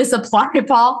Paul or misapply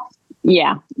Paul.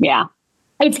 Yeah. Yeah.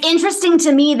 It's interesting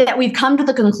to me that we've come to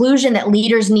the conclusion that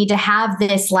leaders need to have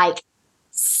this like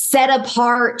set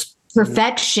apart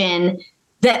perfection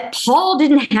that Paul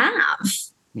didn't have,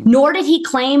 nor did he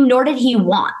claim, nor did he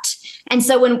want. And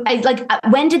so when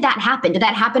did that happen? Did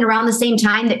that happen around the same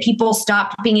time that people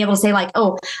stopped being able to say like,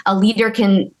 oh, a leader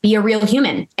can be a real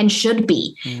human and should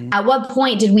be? At what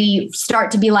point did we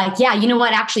start to be like, yeah, you know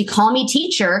what? Actually call me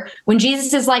teacher, when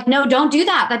Jesus is like, no, don't do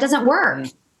that. That doesn't work.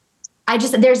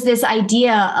 There's this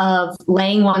idea of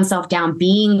laying oneself down,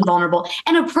 being vulnerable,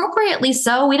 and appropriately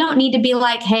so. We don't need to be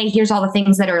like, hey, here's all the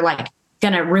things that are like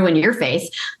going to ruin your faith.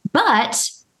 But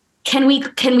can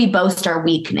we boast our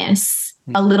weakness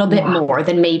a little bit more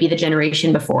than maybe the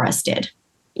generation before us did?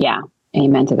 Yeah.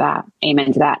 Amen to that.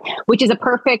 Amen to that. Which is a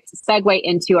perfect segue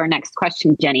into our next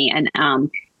question, Jenni.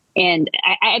 And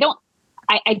I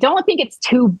don't think it's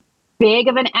too big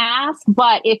of an ask,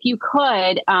 but if you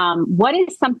could, what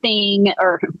is something,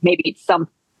 or maybe some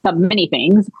many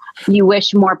things you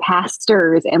wish more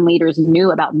pastors and leaders knew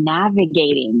about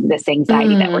navigating this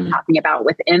anxiety that we're talking about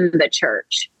within the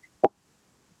church?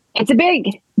 It's a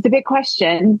big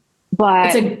question, but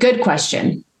it's a good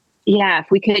question. Yeah. If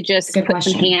we could just put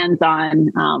some hands on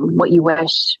what you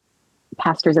wish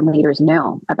pastors and leaders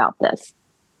knew about this.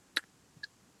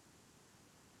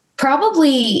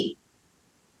 Probably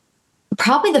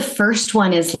the first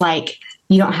one is like,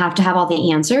 you don't have to have all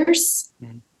the answers.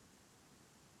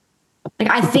 Like,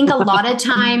 I think a lot of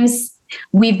times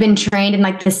we've been trained in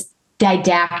like this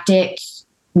didactic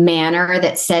manner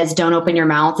that says, don't open your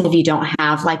mouth if you don't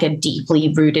have like a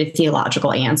deeply rooted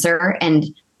theological answer. And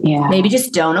maybe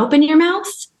just don't open your mouth.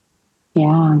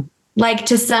 Yeah. Like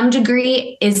to some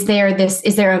degree, is there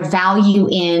a value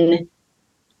in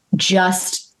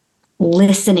just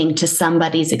listening to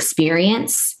somebody's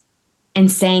experience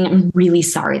and saying, I'm really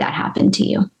sorry that happened to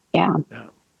you. Yeah.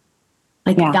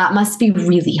 That must be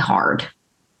really hard.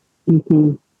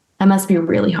 Mm-hmm. That must be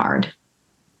really hard.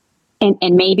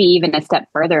 And maybe even a step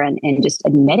further and just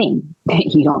admitting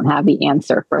that you don't have the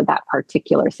answer for that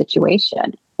particular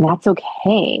situation. That's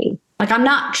okay. Like, I'm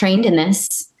not trained in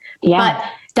this, yeah.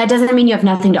 but that doesn't mean you have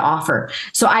nothing to offer.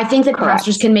 So I think that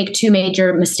pastors can make two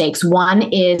major mistakes. One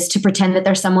is to pretend that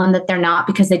they're someone that they're not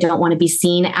because they don't want to be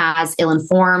seen as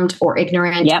ill-informed or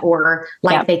ignorant or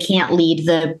like they can't lead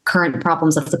the current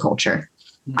problems of the culture.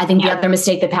 I think the other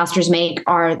mistake that pastors make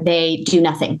are they do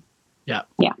nothing. Yeah.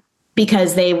 Yeah.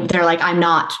 Because they're like, I'm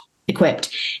not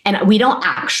equipped. And we don't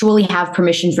actually have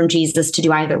permission from Jesus to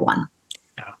do either one.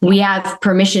 Yeah. We have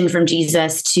permission from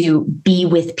Jesus to be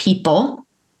with people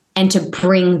and to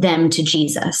bring them to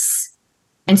Jesus.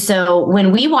 And so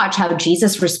when we watch how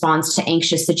Jesus responds to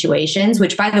anxious situations,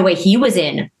 which by the way, he was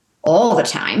in all the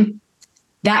time,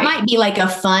 that might be like a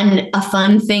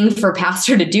fun thing for a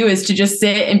pastor to do, is to just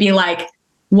sit and be like,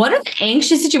 what are the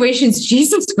anxious situations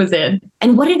Jesus was in?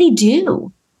 And what did he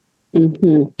do?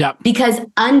 Mm-hmm. Yeah. Because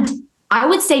I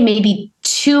would say maybe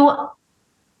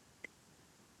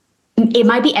it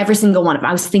might be every single one of them.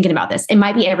 I was thinking about this. It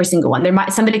might be every single one.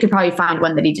 Somebody could probably find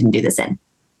one that he didn't do this in.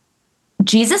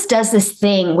 Jesus does this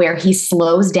thing where he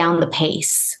slows down the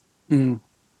pace. Mm.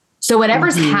 So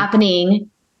whatever's happening,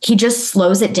 he just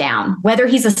slows it down. Whether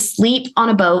he's asleep on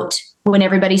a boat when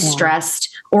everybody's stressed,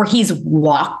 or he's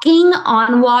walking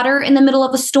on water in the middle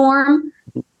of a storm,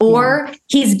 or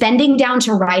he's bending down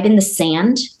to write in the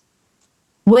sand.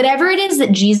 Whatever it is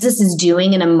that Jesus is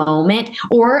doing in a moment,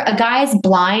 or a guy's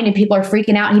blind and people are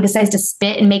freaking out and he decides to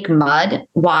spit and make mud.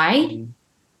 Why?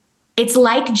 It's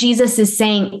like Jesus is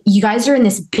saying, you guys are in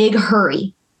this big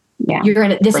hurry. Yeah. You're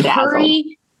in this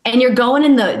hurry and you're going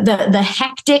in the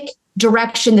hectic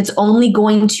direction that's only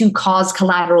going to cause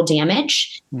collateral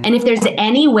damage. And if there's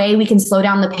any way we can slow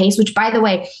down the pace, which by the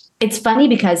way, it's funny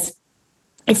because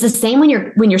it's the same when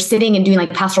you're sitting and doing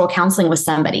like pastoral counseling with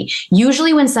somebody.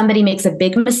 Usually when somebody makes a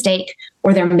big mistake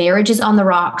or their marriage is on the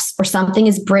rocks or something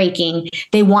is breaking,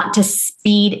 they want to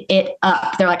speed it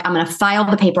up. They're like, I'm going to file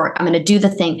the paperwork. I'm going to do the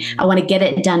thing. I want to get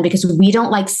it done, because we don't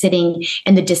like sitting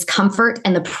in the discomfort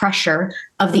and the pressure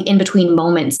of the in-between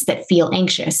moments that feel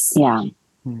anxious. Yeah.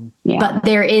 Yeah. But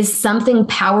there is something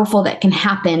powerful that can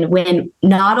happen when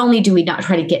not only do we not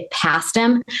try to get past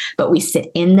them, but we sit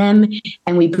in them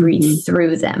and we breathe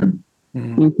through them.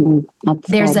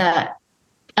 There's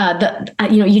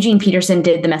Eugene Peterson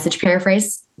did the Message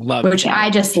paraphrase, which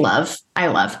I just love. I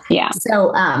love. Yeah.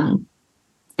 So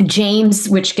James,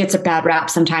 which gets a bad rap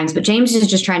sometimes, but James is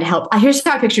just trying to help. Here's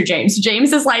how I picture James.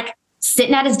 James is like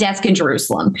sitting at his desk in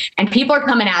Jerusalem and people are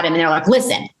coming at him and they're like,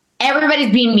 listen,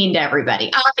 everybody's being mean to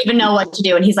everybody. I don't even know what to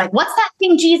do. And he's like, what's that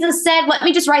thing Jesus said? Let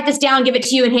me just write this down, give it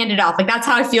to you and hand it off. Like, that's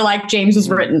how I feel like James was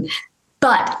written.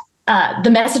 But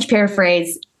the Message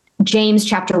paraphrase, James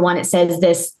chapter 1, it says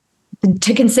this: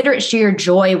 to consider it sheer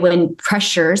joy when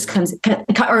pressures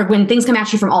or when things come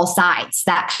at you from all sides,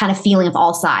 that kind of feeling of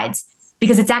all sides,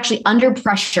 because it's actually under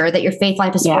pressure that your faith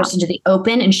life is forced into the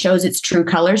open and shows its true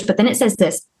colors. But then it says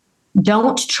this: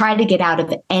 don't try to get out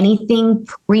of anything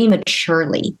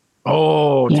prematurely.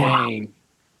 Oh, dang.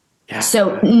 Yeah.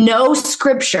 So no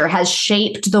scripture has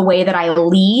shaped the way that I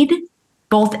lead,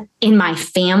 both in my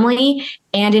family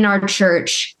and in our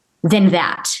church, than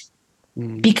that.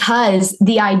 Because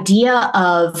the idea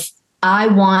of I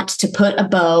want to put a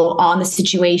bow on the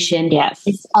situation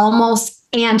is almost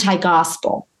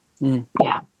anti-gospel.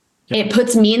 Yeah. It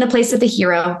puts me in the place of the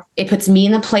hero. It puts me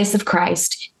in the place of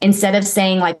Christ. Instead of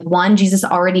saying like, one, Jesus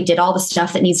already did all the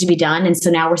stuff that needs to be done. And so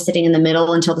now we're sitting in the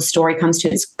middle until the story comes to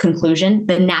its conclusion,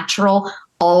 the natural,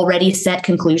 already set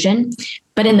conclusion.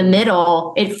 But in the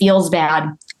middle, it feels bad.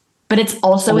 But it's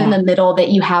also in the middle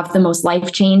that you have the most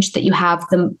life change, that you have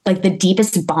the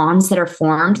deepest bonds that are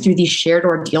formed through these shared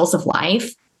ordeals of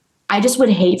life. I just would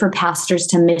hate for pastors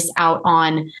to miss out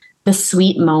on the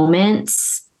sweet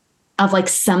moments of like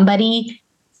somebody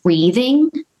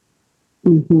breathing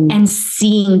and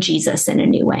seeing Jesus in a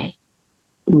new way,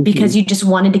 because you just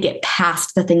wanted to get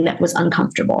past the thing that was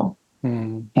uncomfortable.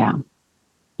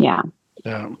 Yeah.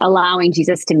 Allowing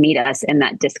Jesus to meet us in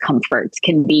that discomfort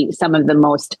can be some of the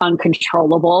most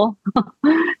uncontrollable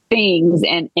things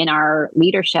in our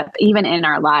leadership, even in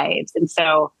our lives. And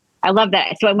so I love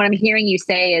that. So what I'm hearing you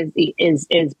say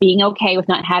is being okay with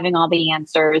not having all the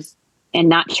answers and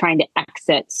not trying to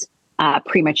exit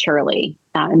prematurely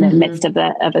in the midst of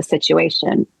a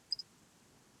situation.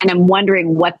 And I'm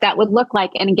wondering what that would look like.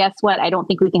 And guess what? I don't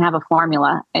think we can have a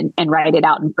formula and write it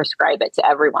out and prescribe it to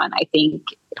everyone. I think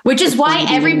which is why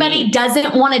everybody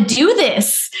doesn't want to do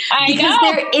this, because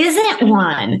there isn't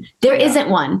one. There isn't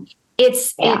one.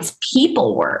 It's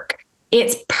people work.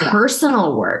 It's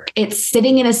personal work. It's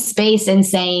sitting in a space and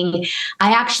saying,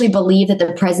 I actually believe that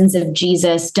the presence of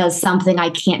Jesus does something I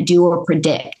can't do or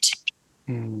predict.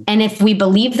 And if we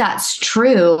believe that's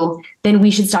true, then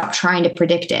we should stop trying to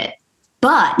predict it.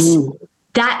 But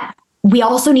that we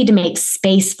also need to make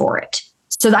space for it.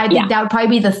 So I think that would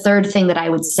probably be the third thing that I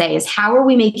would say is, how are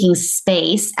we making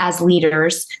space as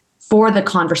leaders for the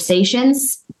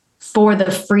conversations, for the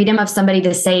freedom of somebody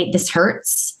to say this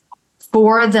hurts,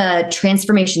 for the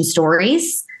transformation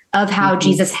stories of how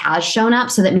Jesus has shown up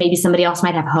so that maybe somebody else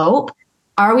might have hope?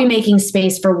 Are we making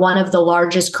space for one of the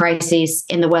largest crises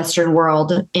in the Western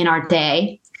world in our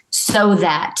day so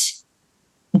that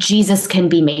Jesus can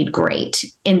be made great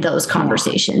in those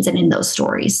conversations and in those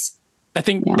stories? I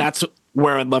think that's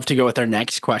where I'd love to go with our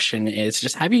next question, is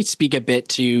just have you speak a bit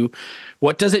to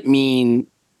what does it mean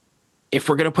if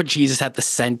we're going to put Jesus at the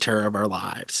center of our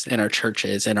lives and our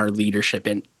churches and our leadership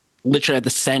and literally at the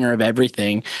center of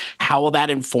everything? How will that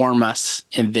inform us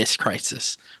in this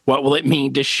crisis? What will it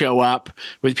mean to show up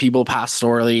with people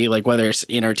pastorally, like whether it's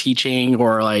in our teaching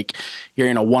or like you're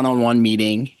in a one-on-one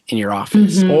meeting in your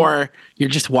office, or you're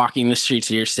just walking the streets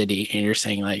of your city and you're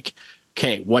saying like,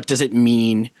 okay, what does it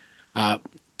mean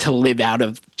to live out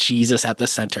of Jesus at the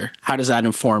center? How does that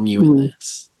inform you in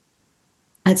this?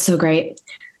 That's so great.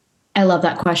 I love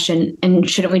that question. And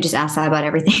shouldn't we just ask that about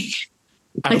everything?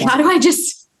 Like, how do I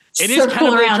just... It is kind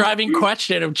of the driving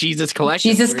question of Jesus Collective.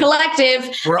 Jesus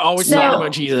Collective. We're always talking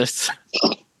about Jesus.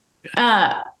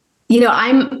 I'm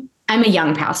a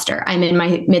young pastor. I'm in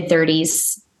my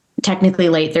mid-30s, technically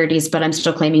late 30s, but I'm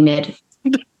still claiming mid.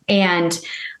 And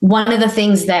one of the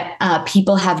things that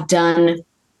people have done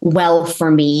well for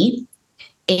me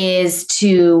is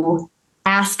to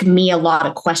ask me a lot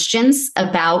of questions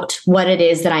about what it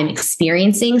is that I'm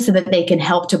experiencing so that they can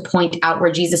help to point out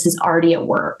where Jesus is already at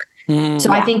work.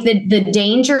 So I think that the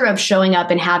danger of showing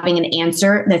up and having an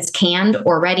answer that's canned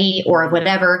or ready or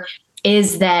whatever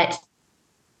is that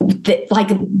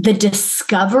the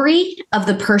discovery of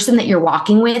the person that you're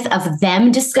walking with, of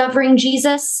them discovering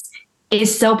Jesus,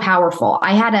 is so powerful.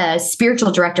 I had a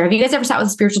spiritual director. Have you guys ever sat with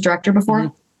a spiritual director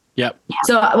before? Yep.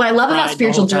 So what I love about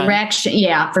spiritual direction,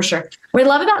 for sure. What I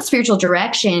love about spiritual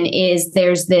direction is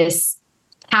there's this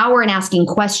power in asking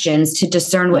questions to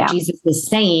discern what Jesus is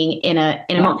saying in a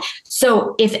moment.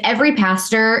 So if every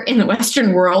pastor in the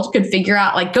Western world could figure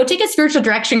out, like, go take a spiritual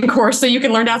direction course so you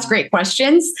can learn to ask great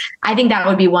questions, I think that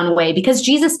would be one way, because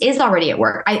Jesus is already at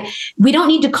work. We don't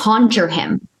need to conjure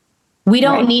him. We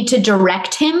don't need to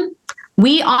direct him.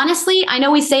 We honestly, I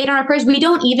know we say it in our prayers, we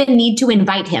don't even need to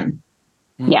invite him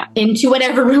into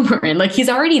whatever room we're in. Like, he's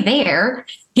already there.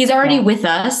 He's already with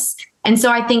us. And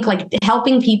so I think like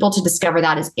helping people to discover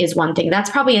that is one thing. That's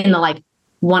probably in the like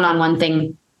one-on-one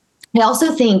thing. I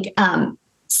also think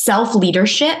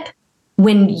self-leadership,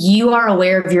 when you are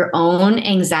aware of your own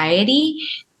anxiety,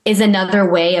 is another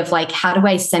way of like, how do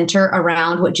I center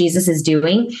around what Jesus is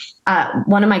doing?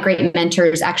 One of my great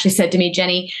mentors actually said to me,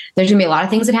 Jenni, there's gonna be a lot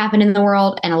of things that happen in the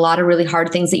world and a lot of really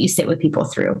hard things that you sit with people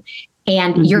through.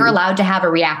 And you're allowed to have a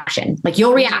reaction. Like,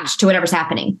 you'll react to whatever's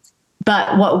happening.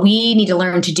 But what we need to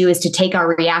learn to do is to take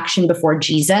our reaction before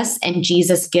Jesus, and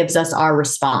Jesus gives us our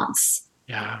response.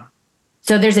 Yeah.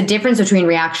 So there's a difference between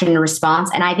reaction and response.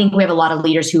 And I think we have a lot of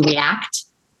leaders who react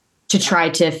to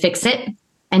try to fix it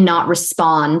and not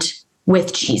respond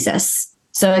with Jesus.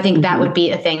 So I think that would be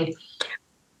a thing.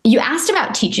 You asked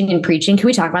about teaching and preaching. Can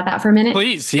we talk about that for a minute?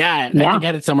 Please. Yeah. I think I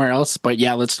had it somewhere else, but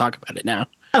yeah, let's talk about it now.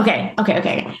 Okay.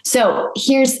 So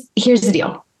here's the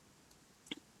deal.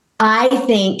 I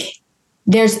think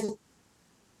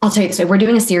I'll tell you this way. We're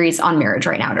doing a series on marriage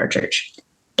right now at our church,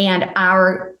 and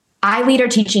I lead our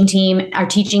teaching team. Our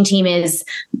teaching team is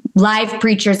live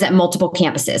preachers at multiple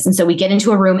campuses. And so we get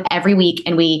into a room every week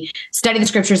and we study the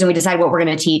scriptures and we decide what we're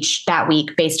going to teach that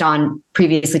week based on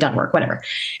previously done work, whatever.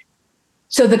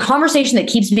 So the conversation that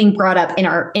keeps being brought up in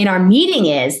our meeting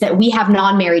is that we have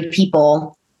non-married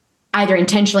people, either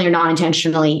intentionally or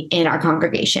non-intentionally, in our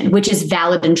congregation, which is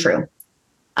valid and true.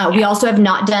 We also have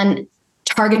not done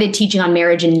targeted teaching on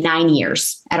marriage in 9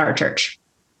 years at our church.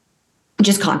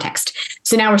 Just context.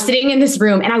 So now we're sitting in this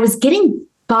room and I was getting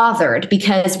bothered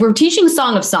because we're teaching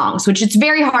Song of Songs, which it's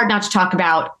very hard not to talk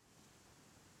about,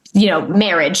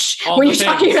 marriage when you're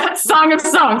talking about Song of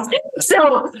Songs.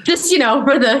 So just,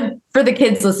 for the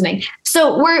kids listening.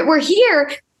 So we're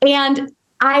here and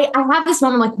I have this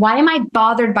moment like, why am I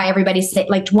bothered by everybody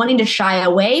wanting to shy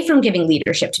away from giving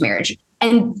leadership to marriage?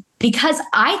 And because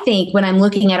I think when I'm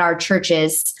looking at our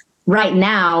churches right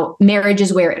now, marriage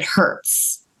is where it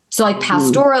hurts. So like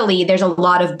pastorally, there's a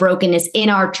lot of brokenness in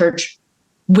our church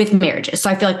with marriages. So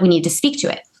I feel like we need to speak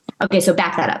to it. Okay, so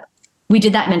back that up. We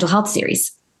did that mental health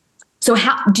series. So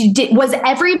was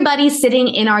everybody sitting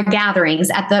in our gatherings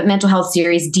at the mental health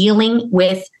series dealing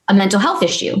with a mental health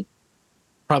issue?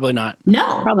 Probably not.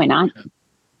 No. Probably not.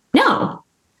 No.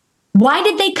 Why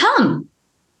did they come?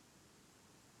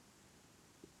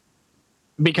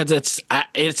 Because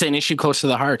it's an issue close to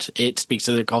the heart. It speaks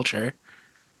to their culture.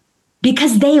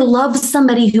 Because they love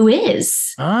somebody who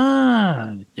is.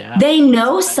 Yeah. They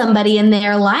know somebody in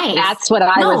their life. That's what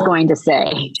I was going to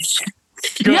say.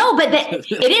 No, but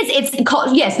it's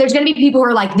called, yes, there's going to be people who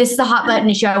are like, this is a hot button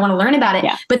issue. I want to learn about it.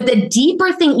 Yeah. But the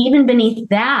deeper thing, even beneath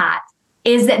that,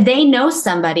 is that they know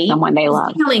someone they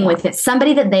love dealing with it,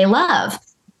 somebody that they love.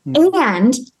 Mm-hmm.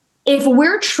 And if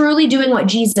we're truly doing what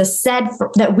Jesus said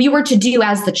that we were to do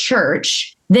as the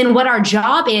church, then what our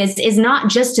job is not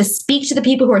just to speak to the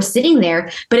people who are sitting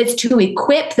there, but it's to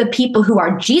equip the people who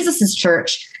are Jesus's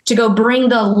church to go bring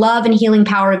the love and healing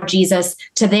power of Jesus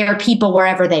to their people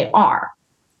wherever they are.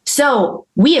 So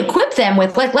we equip them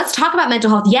with, let's talk about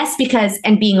mental health. Yes,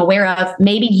 and being aware of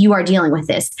maybe you are dealing with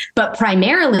this, but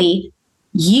primarily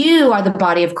you are the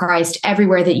body of Christ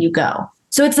everywhere that you go.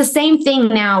 So it's the same thing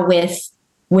now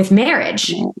with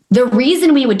marriage. The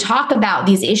reason we would talk about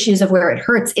these issues of where it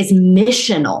hurts is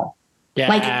missional. Yeah.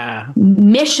 Like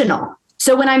missional.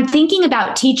 So when I'm thinking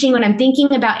about teaching, when I'm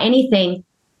thinking about anything,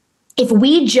 if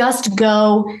we just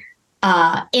go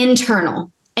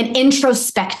internal and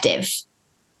introspective,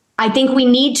 I think we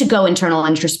need to go internal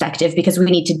and introspective because we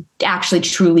need to actually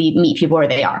truly meet people where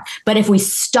they are. But if we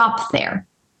stop there,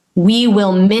 we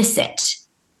will miss it,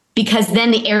 because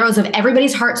then the arrows of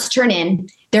everybody's hearts turn in,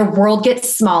 their world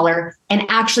gets smaller, and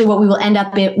actually what we will end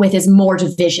up with is more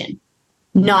division,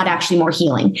 not actually more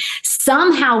healing.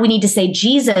 Somehow we need to say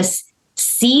Jesus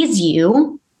sees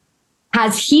you,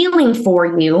 has healing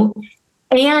for you,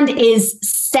 and is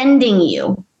sending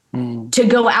you to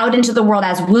go out into the world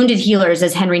as wounded healers,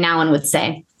 as Henry Nouwen would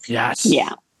say. Yes.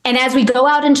 Yeah. And as we go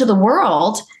out into the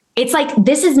world, it's like,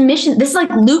 this is mission. This is like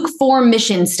Luke 4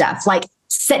 mission stuff, like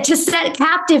to set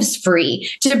captives free,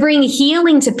 to bring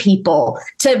healing to people,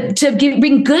 to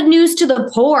bring good news to the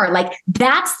poor. Like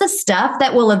that's the stuff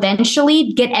that will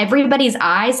eventually get everybody's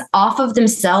eyes off of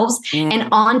themselves and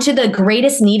onto the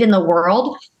greatest need in the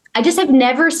world. I just have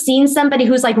never seen somebody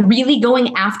who's like really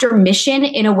going after mission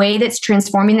in a way that's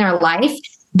transforming their life,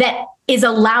 that is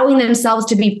allowing themselves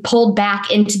to be pulled back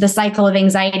into the cycle of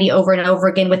anxiety over and over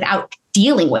again without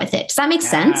dealing with it. Does that make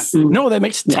sense? No, that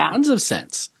makes tons of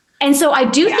sense. And so I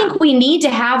do think we need to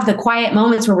have the quiet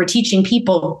moments where we're teaching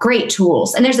people great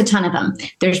tools. And there's a ton of them.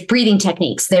 There's breathing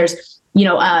techniques. There's,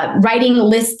 writing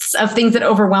lists of things that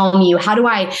overwhelm you. How do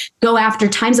I go after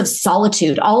times of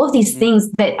solitude? All of these things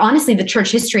that honestly the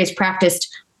church history has practiced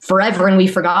forever and we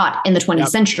forgot in the 20th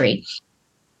century.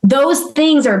 Those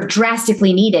things are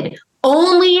drastically needed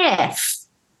only if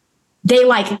they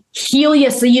heal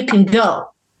you so you can go.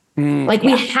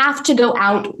 We have to go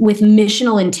out with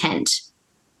missional intent.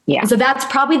 Yeah. So that's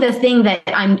probably the thing that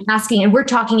I'm asking. And we're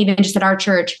talking even just at our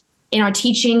church, in our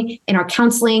teaching, in our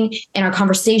counseling, in our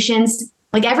conversations.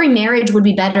 Like every marriage would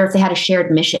be better if they had a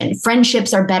shared mission.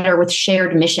 Friendships are better with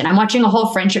shared mission. I'm watching a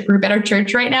whole friendship group at our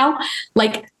church right now.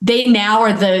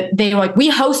 We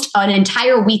host an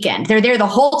entire weekend. They're there the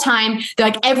whole time. They're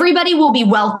like, everybody will be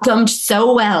welcomed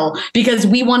so well because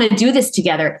we want to do this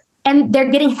together. And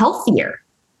they're getting healthier.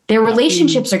 Their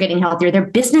relationships are getting healthier. Their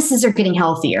businesses are getting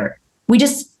healthier.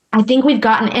 I think we've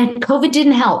gotten, and COVID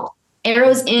didn't help.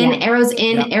 Arrows in, arrows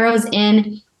in, arrows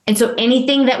in. And so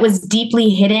anything that was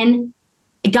deeply hidden,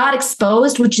 it got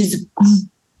exposed, which is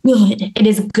good. It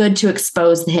is good to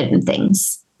expose the hidden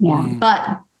things. Yeah.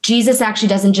 But Jesus actually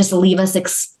doesn't just leave us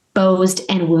exposed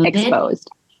and wounded.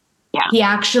 Yeah. He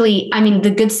actually,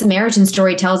 the Good Samaritan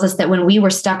story tells us that when we were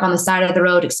stuck on the side of the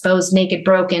road, exposed, naked,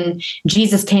 broken,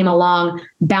 Jesus came along,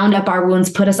 bound up our wounds,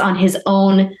 put us on his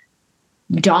own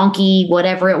donkey,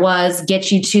 whatever it was,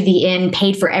 get you to the inn,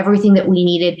 paid for everything that we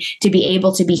needed to be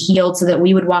able to be healed so that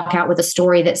we would walk out with a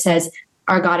story that says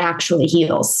our God actually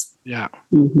heals. Yeah.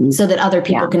 Mm-hmm. So that other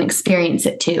people can experience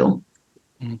it too.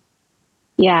 Mm-hmm.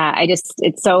 Yeah.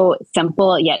 It's so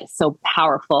simple, yet so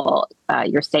powerful.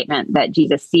 Your statement that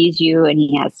Jesus sees you and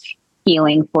he has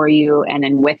healing for you. And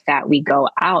then with that, we go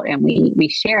out and we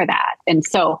share that. And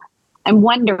so I'm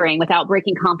wondering, without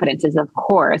breaking confidences, of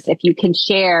course, if you can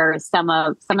share some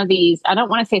of these, I don't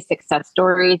want to say success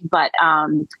stories, but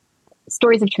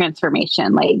stories of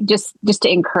transformation, like just to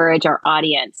encourage our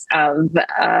audience of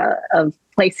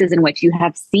places in which you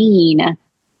have seen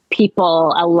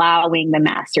people allowing the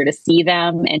master to see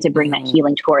them and to bring that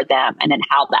healing toward them, and then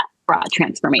how that brought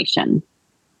transformation?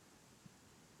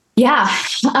 Yeah,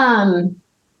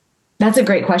 that's a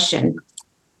great question.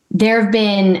 There have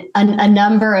been a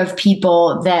number of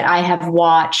people that I have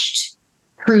watched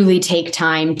truly take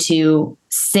time to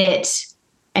sit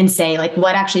and say, like,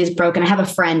 what actually is broken. I have a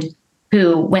friend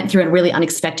who went through a really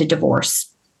unexpected divorce,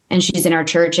 and she's in our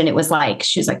church, and it was like,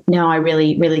 she was like, no, I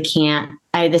really, really can't.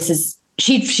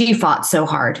 She fought so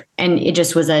hard, and it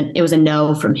just was a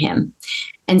no from him.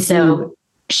 And so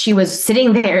she was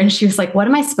sitting there and she was like, what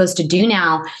am I supposed to do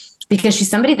now? Because she's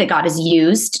somebody that God has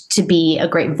used to be a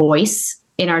great voice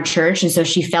in our church. And so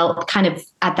she felt kind of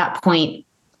at that point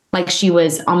like she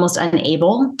was almost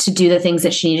unable to do the things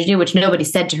that she needed to do, which nobody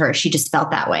said to her. She just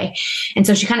felt that way. And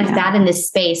so she kind of sat in this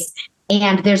space.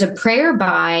 And there's a prayer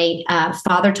by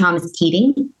Father Thomas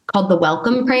Keating called the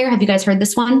Welcome Prayer. Have you guys heard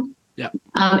this one? Yeah.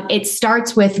 It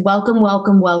starts with welcome,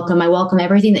 welcome, welcome. I welcome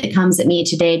everything that comes at me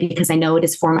today because I know it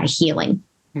is for my healing.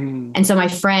 And so my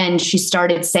friend, she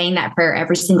started saying that prayer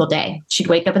every single day. She'd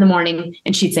wake up in the morning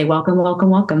and she'd say, welcome, welcome,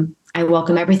 welcome. I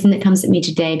welcome everything that comes at me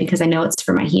today because I know it's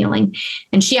for my healing.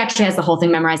 And she actually has the whole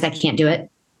thing memorized. I can't do it.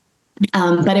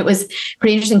 But it was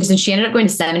pretty interesting because she ended up going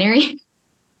to seminary,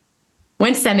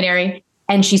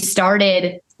 and she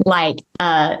started like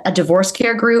a divorce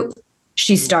care group.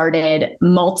 She started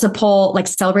multiple, like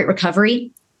Celebrate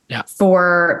Recovery. Yeah.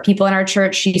 For people in our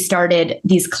church. She started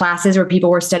these classes where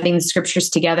people were studying the scriptures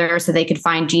together so they could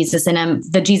find Jesus in them.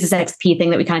 The Jesus XP thing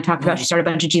that we kind of talked about. She started a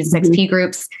bunch of Jesus XP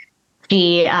groups.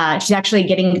 She's actually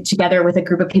getting together with a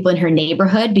group of people in her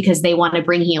neighborhood because they want to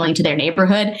bring healing to their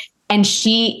neighborhood. And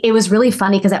it was really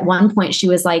funny because at one point she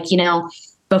was like,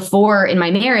 before in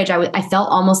my marriage, I felt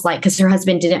almost like, because her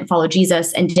husband didn't follow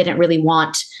Jesus and didn't really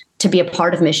want to be a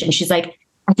part of mission. She's like,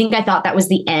 I think I thought that was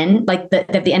the end, like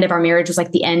that the end of our marriage was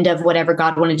like the end of whatever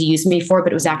God wanted to use me for,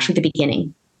 but it was actually the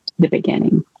beginning. The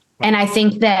beginning. And I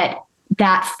think that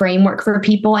framework for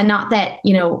people, and not that,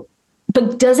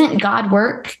 but doesn't God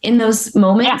work in those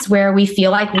moments where we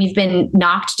feel like we've been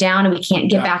knocked down and we can't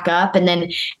get back up? And then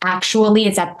actually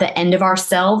it's at the end of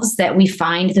ourselves that we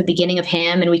find the beginning of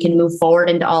Him and we can move forward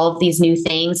into all of these new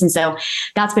things. And so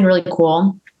that's been really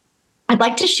cool. I'd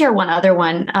like to share one other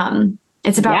one.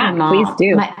 It's about my mom.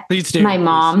 Please do. My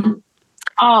mom.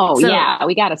 Oh, so,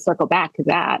 we got to circle back to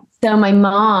that. So my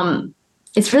mom,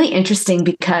 it's really interesting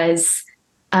because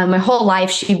my whole life,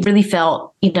 she really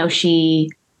felt, she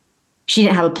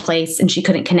didn't have a place and she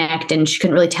couldn't connect and she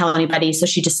couldn't really tell anybody. So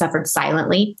she just suffered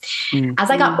silently. As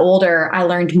I got older, I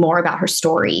learned more about her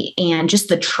story and just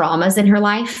the traumas in her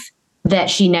life that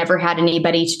she never had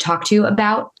anybody to talk to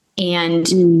about.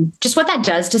 And just what that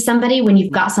does to somebody when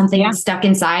you've got something stuck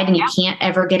inside and you can't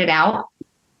ever get it out.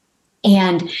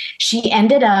 And she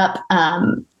ended up,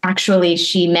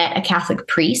 she met a Catholic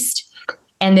priest,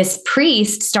 and this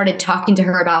priest started talking to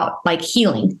her about like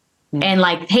healing and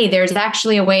like, hey, there's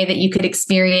actually a way that you could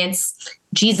experience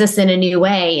Jesus in a new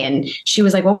way. And she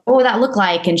was like, well, what would that look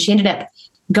like? And she ended up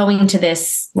going to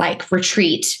this like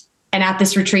retreat. And at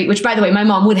this retreat, which by the way, my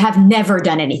mom would have never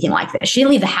done anything like this. She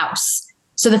didn't leave the house.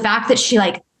 So the fact that she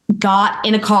like got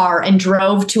in a car and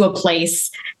drove to a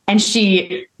place and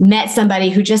she met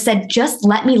somebody who just said, just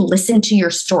let me listen to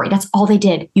your story. That's all they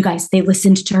did. You guys, they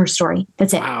listened to her story.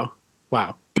 That's it.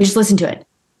 Wow. They just listened to it.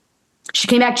 She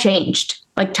came back changed,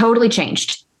 like totally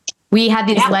changed. We had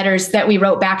these letters that we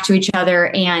wrote back to each other,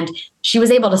 and she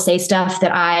was able to say stuff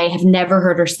that I have never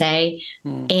heard her say.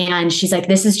 And she's like,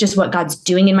 this is just what God's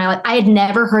doing in my life. I had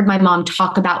never heard my mom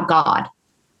talk about God,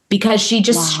 because she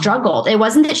just struggled. It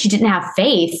wasn't that she didn't have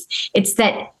faith. It's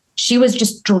that she was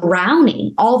just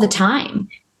drowning all the time.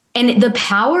 And the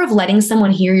power of letting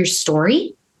someone hear your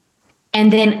story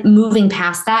and then moving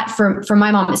past that, for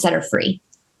my mom, it set her free.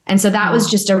 And so that was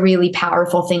just a really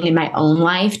powerful thing in my own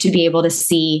life, to be able to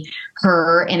see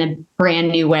her in a brand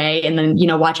new way. And then,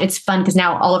 watch. It's fun because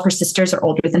now all of her sisters are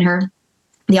older than her.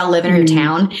 They all live in her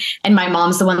town. And my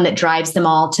mom's the one that drives them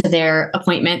all to their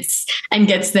appointments and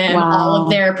gets them all of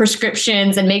their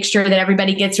prescriptions and makes sure that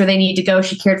everybody gets where they need to go.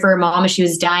 She cared for her mom as she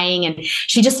was dying. And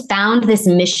she just found this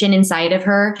mission inside of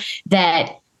her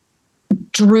that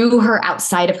drew her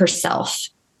outside of herself.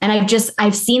 And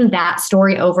I've seen that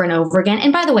story over and over again.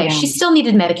 And by the way, she still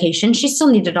needed medication. She still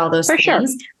needed all those things. Sure.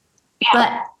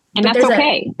 Yeah. And that's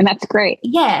okay. And that's great.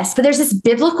 Yes. But there's this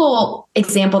biblical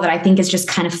example that I think is just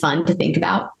kind of fun to think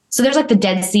about. So there's like the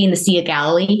Dead Sea and the Sea of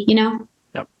Galilee,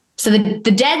 Yep. So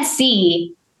the Dead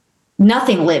Sea,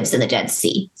 nothing lives in the Dead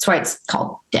Sea. That's why it's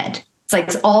called dead. It's like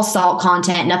it's all salt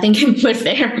content. Nothing can live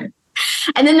there.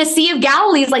 And then the Sea of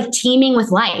Galilee is like teeming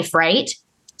with life, right?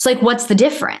 It's like, what's the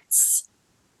difference?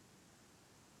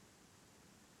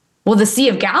 Well, the Sea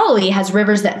of Galilee has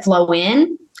rivers that flow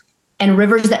in and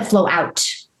rivers that flow out.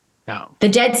 No. The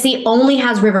Dead Sea only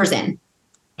has rivers in,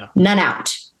 none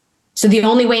out. So the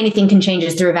only way anything can change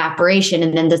is through evaporation,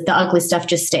 and then the ugly stuff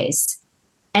just stays.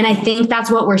 And I think that's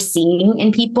what we're seeing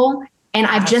in people. And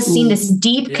I've just seen this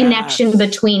deep connection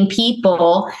between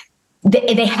people.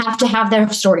 They have to have their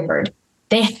story heard.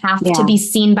 They have to be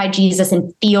seen by Jesus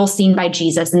and feel seen by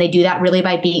Jesus. And they do that really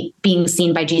by being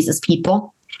seen by Jesus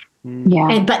people.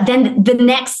 Yeah. But then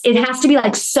it has to be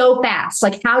like so fast.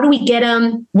 Like, how do we get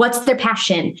them? What's their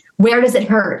passion? Where does it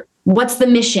hurt? What's the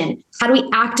mission? How do we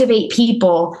activate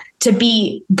people to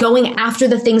be going after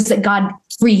the things that God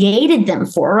created them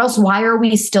for? Or else why are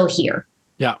we still here?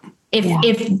 Yeah.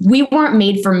 If we weren't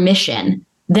made for mission,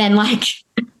 then like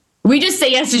we just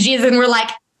say yes to Jesus and we're like,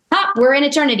 we're in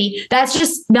eternity. That's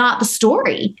just not the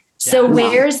story. So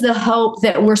where's the hope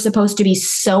that we're supposed to be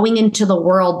sowing into the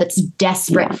world that's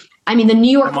desperate? I mean, the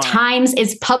New York Times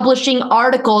is publishing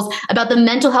articles about the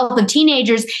mental health of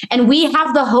teenagers, and we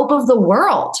have the hope of the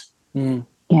world.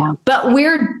 Yeah. But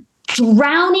we're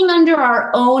drowning under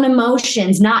our own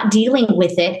emotions, not dealing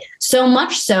with it, so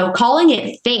much so calling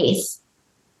it faith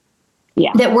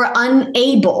that we're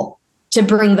unable to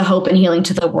bring the hope and healing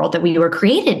to the world that we were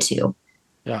created to.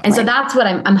 And so that's what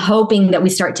I'm hoping that we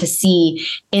start to see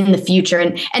in the future.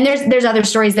 And there's other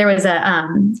stories. There was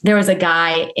a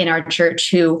guy in our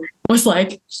church who was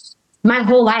like, my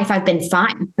whole life I've been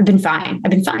fine. I've been fine.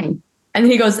 And then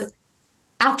he goes,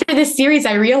 after this series,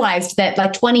 I realized that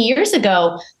like 20 years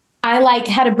ago, I like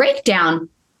had a breakdown.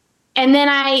 And then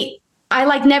I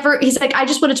like never, he's like, I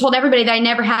just would have told everybody that I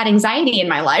never had anxiety in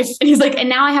my life. And he's like, and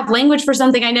now I have language for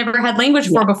something I never had language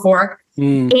for before.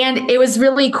 And it was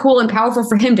really cool and powerful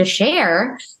for him to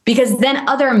share, because then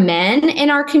other men in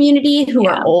our community who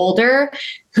are older,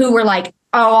 who were like,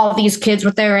 oh, all these kids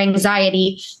with their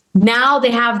anxiety, now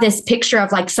they have this picture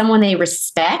of like someone they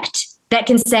respect that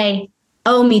can say,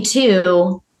 oh, me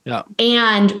too. Yeah.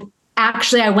 And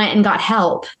actually I went and got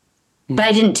help, but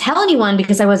I didn't tell anyone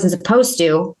because I wasn't supposed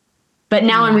to. But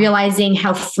now I'm realizing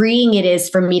how freeing it is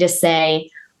for me to say,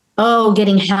 oh,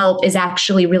 getting help is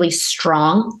actually really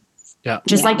strong. Yeah.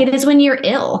 Just like it is when you're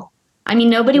ill. I mean,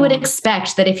 nobody would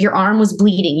expect that if your arm was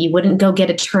bleeding, you wouldn't go get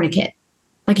a tourniquet.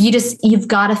 Like you've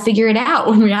got to figure it out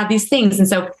when we have these things. And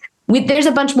so there's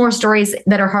a bunch more stories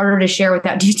that are harder to share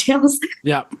without details.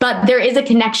 Yeah. But there is a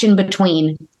connection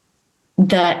between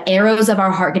the arrows of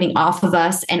our heart getting off of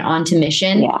us and onto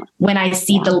mission. Yeah. When I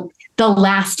see the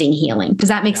lasting healing. Does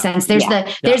that make sense? There's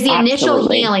the initial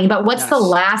healing, but what's the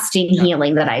lasting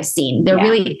healing that I've seen?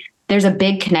 There's a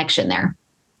big connection there.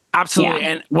 Absolutely.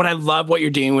 And what I love what you're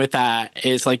doing with that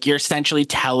is like you're essentially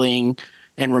telling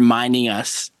and reminding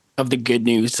us of the good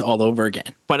news all over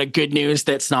again, but a good news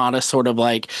that's not a sort of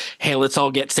like, hey, let's all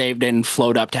get saved and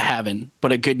float up to heaven,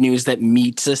 but a good news that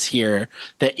meets us here,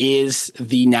 that is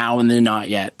the now and the not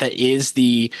yet, that is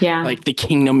the like the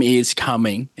kingdom is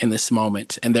coming in this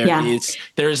moment, and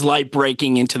there's light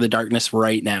breaking into the darkness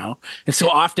right now. And so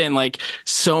often, like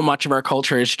so much of our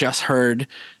culture has just heard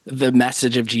the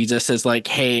message of Jesus as like,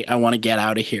 hey, I want to get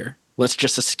out of here, let's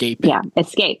just escape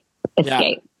it.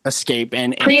 Escape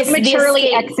and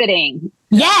prematurely exiting.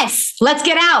 Yes. Let's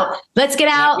get out. Let's get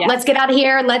out. Yeah. Let's get out of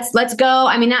here. Let's go.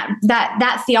 I mean,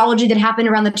 that theology that happened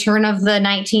around the turn of the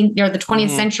 19th or the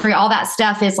 20th century, all that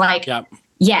stuff is like,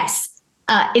 yes.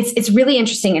 It's really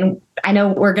interesting. And I know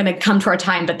we're going to come to our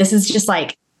time, but this is just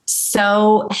like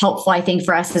so helpful, I think,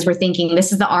 for us as we're thinking.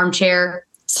 This is the armchair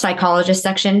psychologist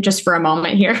section, just for a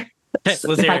moment here.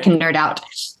 If I can nerd out.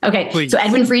 Okay. Please. So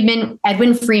Edwin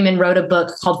Freeman wrote a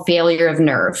book called Failure of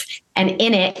Nerve. And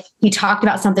in it, he talked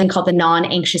about something called the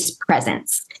non-anxious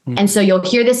presence. And so you'll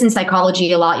hear this in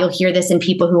psychology a lot. You'll hear this in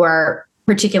people who are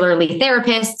particularly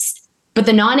therapists. But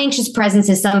the non-anxious presence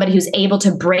is somebody who's able to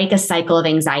break a cycle of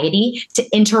anxiety, to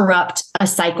interrupt a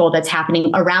cycle that's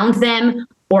happening around them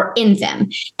or in them.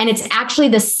 And it's actually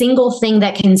the single thing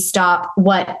that can stop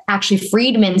what actually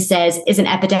Friedman says is an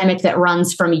epidemic that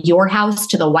runs from your house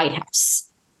to the White House.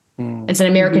 It's an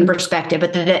American perspective,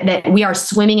 but that we are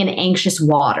swimming in anxious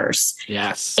waters.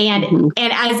 Yes. And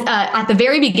as at the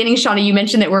very beginning, Shauna, you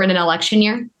mentioned that we're in an election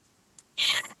year.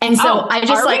 And so I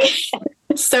just like...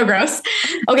 So gross.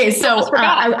 Okay. So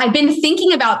I've been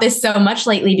thinking about this so much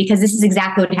lately because this is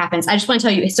exactly what happens. I just want to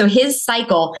tell you. So his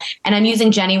cycle, and I'm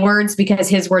using Jenni words because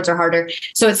his words are harder.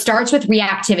 So it starts with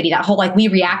reactivity, that whole, like we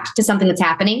react to something that's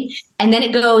happening, and then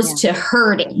it goes to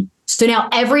herding. So now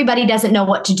everybody doesn't know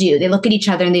what to do. They look at each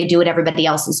other and they do what everybody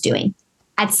else is doing.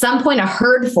 At some point, a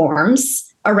herd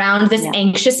forms, around this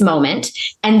anxious moment.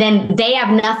 And then they have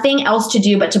nothing else to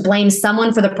do but to blame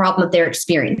someone for the problem that they're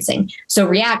experiencing. So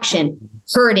reaction,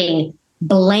 hurting,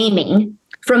 blaming.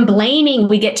 From blaming,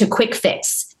 we get to quick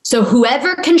fix. So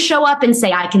whoever can show up and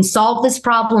say, I can solve this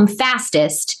problem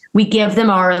fastest, we give them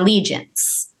our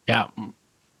allegiance. Yeah.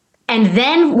 And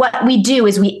then what we do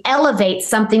is we elevate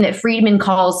something that Friedman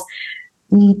calls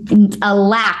a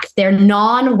lack. They're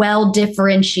non-well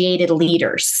differentiated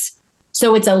leaders.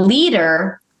 So it's a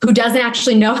leader who doesn't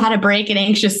actually know how to break an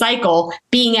anxious cycle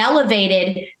being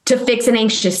elevated to fix an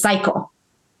anxious cycle,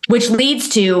 which leads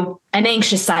to an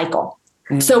anxious cycle.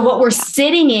 So what we're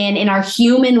sitting in our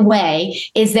human way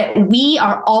is that we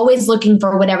are always looking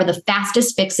for whatever the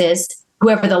fastest fix is,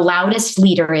 whoever the loudest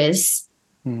leader is.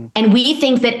 And we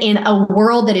think that in a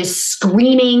world that is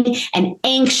screaming and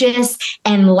anxious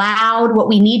and loud, what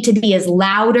we need to be is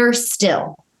louder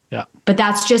still. Yeah. But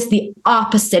that's just the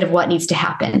opposite of what needs to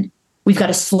happen. We've got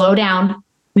to slow down.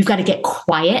 We've got to get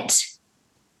quiet.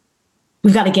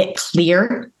 We've got to get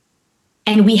clear.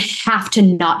 And we have to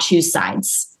not choose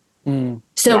sides.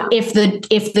 So if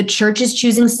the church is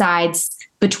choosing sides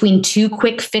between two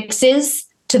quick fixes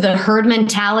to the herd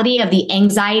mentality of the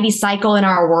anxiety cycle in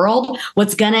our world,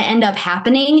 what's going to end up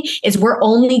happening is we're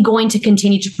only going to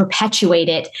continue to perpetuate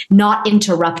it, not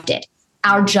interrupt it.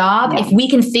 Our job, if we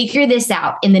can figure this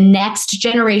out in the next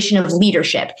generation of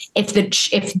leadership,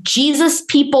 if Jesus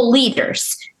people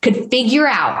leaders could figure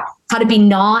out how to be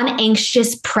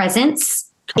non-anxious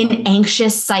presence in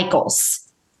anxious cycles,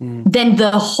 then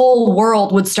the whole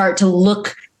world would start to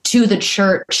look to the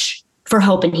church for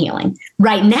hope and healing.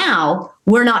 Right now,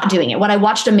 we're not doing it. What I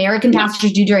watched American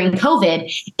pastors do during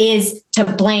COVID is to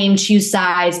blame, choose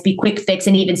sides, be quick fix,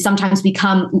 and even sometimes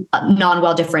become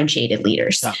non-well differentiated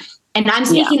leaders. Yeah. And I'm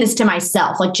speaking this to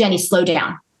myself, like, Jenni, slow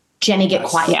down. Jenni, get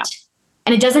quiet. Yeah.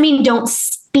 And it doesn't mean don't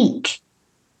speak.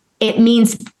 It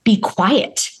means be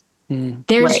quiet.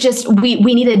 There's just, we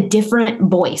need a different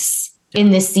voice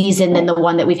in this season than the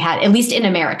one that we've had, at least in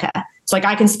America. So like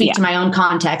I can speak to my own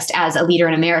context as a leader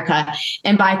in America.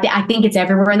 And I think it's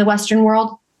everywhere in the Western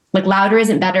world. Like louder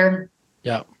isn't better.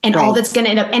 Yeah. And all that's going to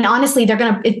end up, and honestly,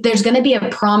 there's going to be a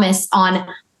promise on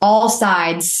all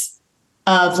sides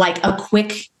of like a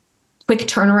quick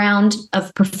turnaround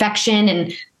of perfection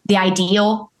and the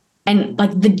ideal. And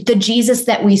like the Jesus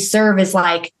that we serve is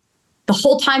like, the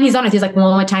whole time he's on it, he's like,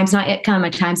 well, my time's not yet come. My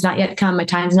time's not yet come. My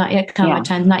time's not yet come. My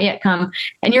time's not yet come.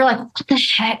 And you're like, what the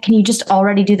heck? Can you just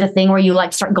already do the thing where you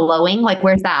like start glowing? Like,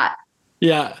 where's that?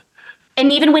 Yeah.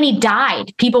 And even when he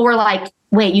died, people were like,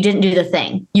 wait, you didn't do the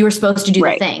thing. You were supposed to do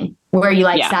the thing where you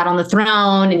like sat on the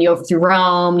throne and you overthrew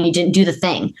Rome and you didn't do the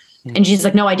thing. And Jesus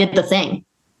like, no, I did the thing.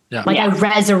 Yeah. Like I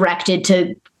resurrected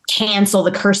to cancel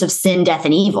the curse of sin, death,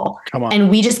 and evil. Come on. And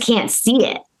we just can't see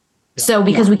it. So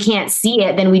because we can't see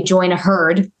it, then we join a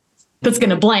herd that's going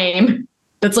to blame,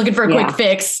 that's looking for a quick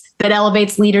fix, that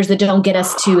elevates leaders that don't get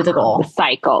us to the goal. The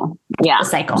cycle. Yeah. The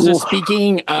cycle. So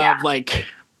speaking of like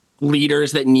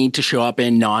leaders that need to show up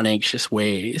in non-anxious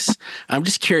ways, I'm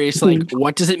just curious, like,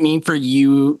 what does it mean for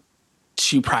you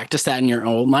to practice that in your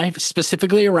own life,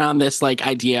 specifically around this like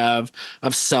idea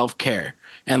of self-care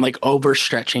and like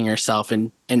overstretching yourself?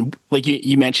 And like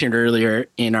you mentioned earlier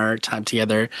in our time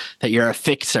together that you're a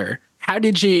fixer. How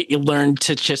did you learn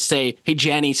to just say, hey,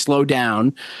 Jenni, slow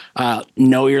down,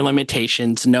 know your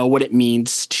limitations, know what it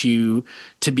means to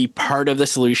be part of the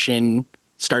solution,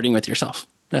 starting with yourself?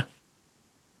 Yeah.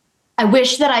 I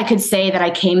wish that I could say that I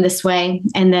came this way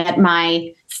and that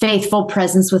my faithful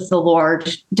presence with the Lord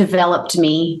developed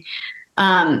me.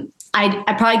 I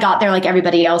probably got there like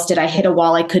everybody else did. I hit a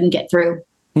wall I couldn't get through.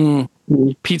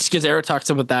 Pete Scazzero talks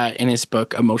about that in his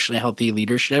book, Emotionally Healthy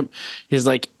Leadership. He's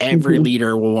like, every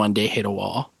leader will one day hit a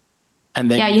wall. And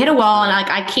then you hit a wall and like,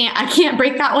 I can't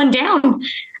break that one down, and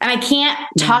I can't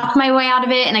talk my way out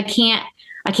of it. And I can't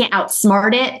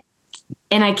outsmart it,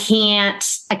 and I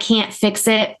can't fix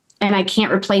it, and I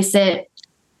can't replace it.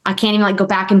 I can't even like go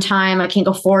back in time. I can't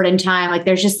go forward in time. Like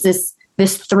there's just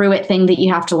this through it thing that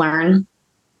you have to learn.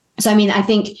 So, I mean, I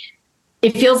think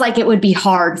it feels like it would be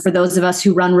hard for those of us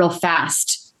who run real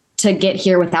fast to get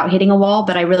here without hitting a wall.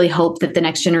 But I really hope that the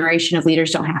next generation of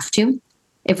leaders don't have to,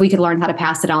 if we could learn how to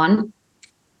pass it on.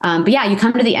 But yeah, you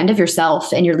come to the end of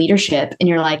yourself and your leadership and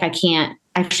you're like, I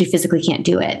actually physically can't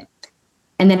do it.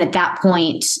 And then at that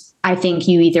point, I think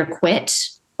you either quit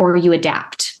or you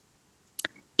adapt.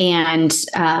 And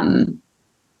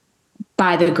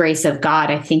by the grace of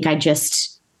God, I think I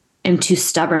just am too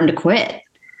stubborn to quit.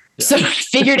 So I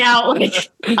figured out,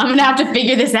 like, I'm going to have to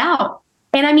figure this out.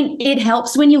 And I mean, it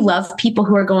helps when you love people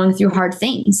who are going through hard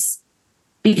things,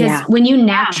 because when you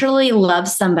naturally love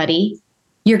somebody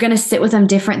you're going to sit with them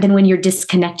different than when you're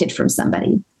disconnected from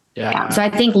somebody. Yeah. So I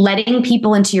think letting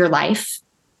people into your life,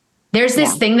 there's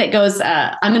this thing that goes,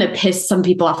 I'm going to piss some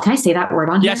people off. Can I say that word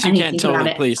on here? Yes, you can.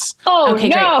 Totally, please. Oh, okay,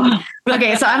 no. Great.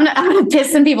 Okay, so I'm going to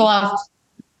piss some people off.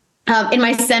 In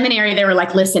my seminary, they were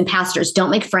like, listen, pastors, don't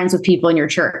make friends with people in your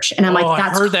church. And I'm like,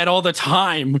 I've heard that all the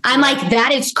time. I'm like,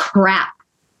 that is crap.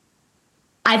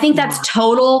 I think that's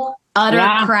total,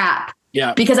 utter crap.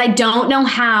 Yeah. Because I don't know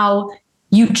how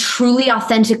you truly,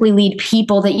 authentically lead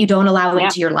people that you don't allow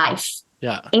into your life.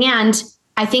 Yeah. And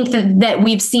I think that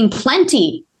we've seen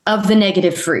plenty of the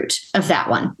negative fruit of that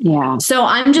one. Yeah. So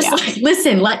I'm just like,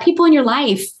 listen, let people in your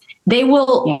life. They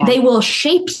will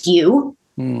shape you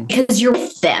because you're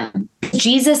with them.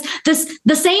 Jesus,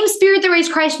 the same spirit that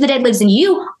raised Christ from the dead lives in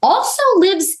you, also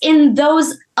lives in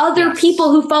those other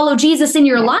people who follow Jesus in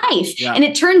your life. Yeah. And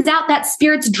it turns out that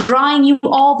spirit's drawing you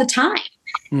all the time.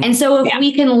 And so if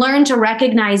we can learn to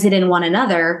recognize it in one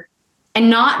another and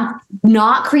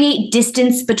not create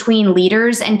distance between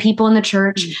leaders and people in the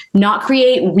church, not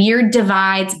create weird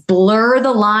divides, blur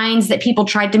the lines that people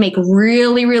tried to make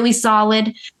really, really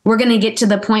solid, we're going to get to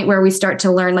the point where we start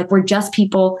to learn like we're just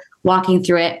people walking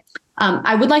through it.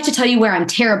 I would like to tell you where I'm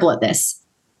terrible at this.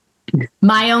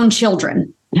 My own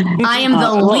children. I am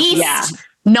the least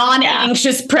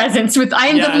non-anxious presence with, I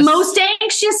am the most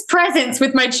anxious presence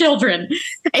with my children.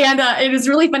 And it is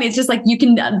really funny. It's just like, you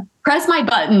can press my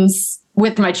buttons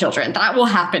with my children. That will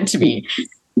happen to me.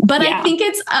 But I think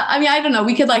it's, I don't know.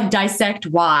 We could like dissect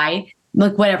why,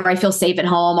 like whatever, I feel safe at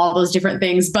home, all those different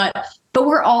things, but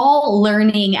we're all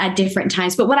learning at different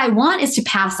times. But what I want is to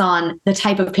pass on the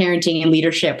type of parenting and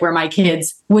leadership where my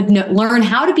kids would learn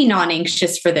how to be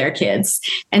non-anxious for their kids.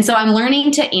 And so I'm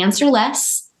learning to answer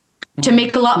less, to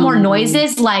make a lot more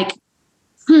noises like,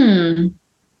 when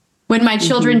my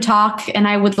children talk and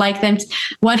I would like them to,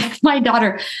 my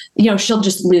daughter, she'll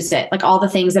just lose it. Like all the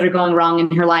things that are going wrong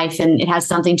in her life. And it has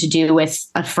something to do with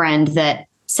a friend that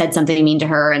said something mean to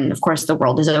her. And of course the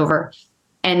world is over.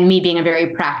 And me being a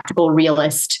very practical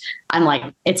realist, I'm like,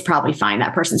 it's probably fine.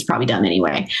 That person's probably done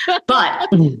anyway.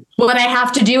 But what I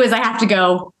have to do is I have to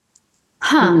go,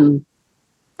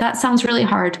 that sounds really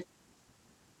hard.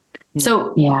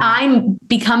 So I'm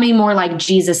becoming more like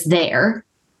Jesus there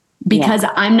because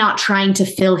I'm not trying to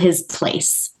fill his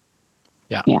place.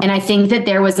 Yeah. And I think that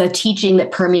there was a teaching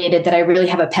that permeated that I really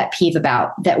have a pet peeve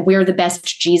about, that we're the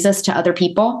best Jesus to other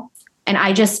people. And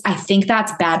I think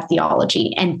that's bad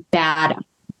theology and bad.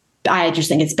 I just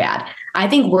think it's bad. I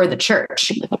think we're the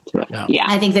church. Yeah.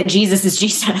 I think that Jesus is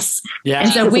Jesus. Yeah.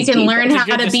 And so we can learn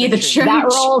how to be the church. That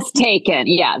role's taken.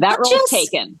 Yeah. That role's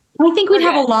taken. I think we'd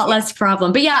have a lot less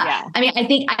problem. But I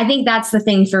think that's the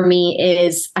thing for me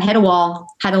is I hit a wall,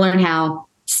 had to learn how,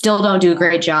 still don't do a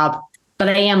great job, but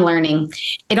I am learning.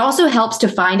 It also helps to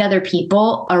find other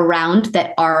people around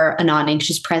that are a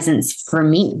non-anxious presence for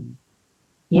me.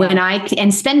 When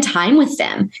and spend time with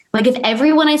them. Like if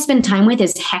everyone I spend time with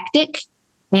is hectic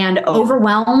and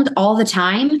overwhelmed all the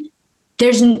time,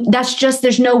 there's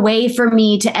no way for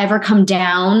me to ever come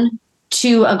down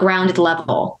to a grounded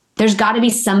level. There's got to be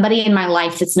somebody in my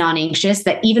life that's non-anxious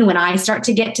that even when I start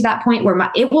to get to that point where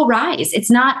it will rise. It's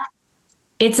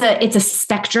a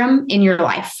spectrum in your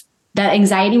life. That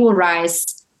anxiety will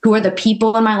rise. Who are the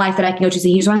people in my life that I can go to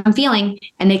say, here's what I'm feeling.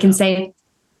 And they can say,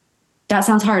 that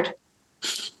sounds hard.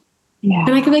 Yeah.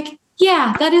 And I can be like,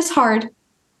 yeah, that is hard.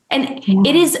 And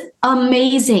it is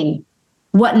amazing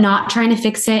what not trying to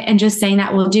fix it and just saying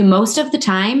that will do. Most of the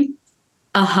time,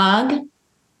 a hug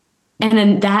and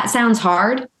then that sounds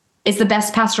hard is the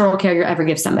best pastoral care you ever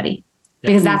give somebody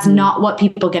because that's not what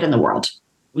people get in the world.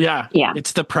 Yeah. Yeah.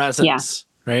 It's the presence,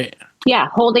 right? Yeah.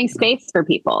 Holding space for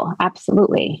people.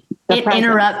 Absolutely. It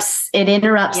interrupts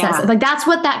us. Like that's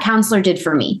what that counselor did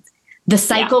for me. The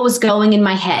cycle was going in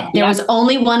my head. There was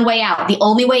only one way out. The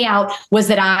only way out was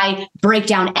that I break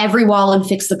down every wall and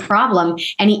fix the problem.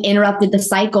 And he interrupted the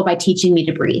cycle by teaching me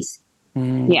to breathe.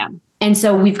 Yeah. And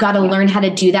so we've got to learn how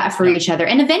to do that for each other.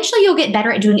 And eventually you'll get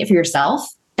better at doing it for yourself.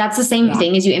 That's the same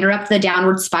thing as you interrupt the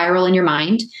downward spiral in your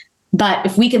mind. But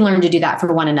if we can learn to do that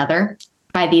for one another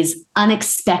by these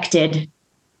unexpected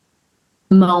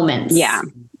moments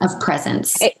of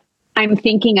presence. I'm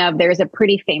thinking of, there's a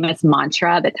pretty famous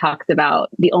mantra that talks about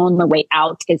the only way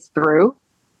out is through.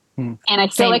 And I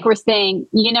feel like we're saying,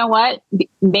 you know what,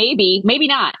 maybe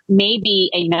not, maybe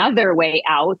another way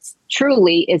out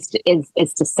truly is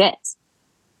to sit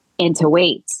and to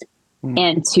wait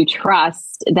and to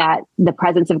trust that the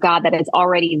presence of God that is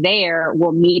already there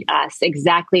will meet us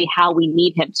exactly how we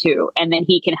need him to. And then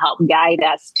he can help guide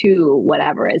us to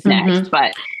whatever is next.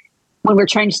 But when we're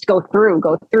trying just to go through,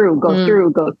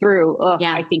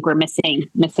 I think we're missing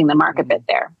the mark a bit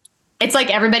there. It's like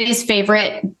everybody's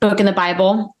favorite book in the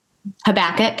Bible,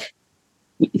 Habakkuk.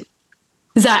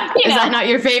 Is that not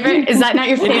your favorite? Is that not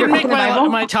your favorite book in the Bible?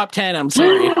 My top 10. I'm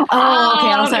sorry. Oh, okay.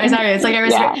 I'm sorry. It's like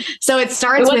so it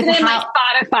starts with my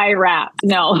Spotify rap.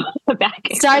 No,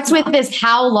 Habakkuk. Starts with this: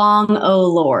 "How long, O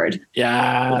Lord?"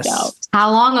 Yes.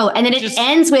 How long, oh, and then it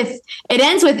ends with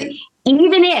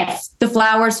even if the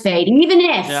flowers fade, even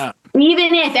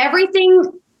if everything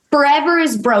forever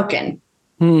is broken,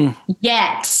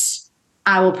 yet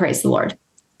I will praise the Lord.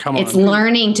 It's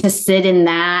learning to sit in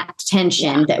that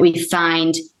tension that we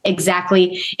find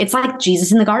exactly. It's like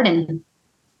Jesus in the garden.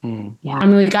 Yeah. I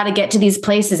mean, we've got to get to these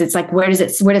places. It's like, where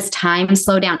does time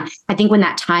slow down? I think when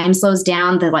that time slows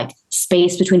down, the like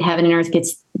space between heaven and earth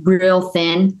gets real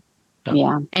thin.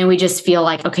 Yeah. And we just feel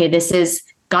like, okay,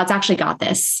 God's actually got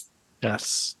this.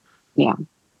 Yes. Yeah.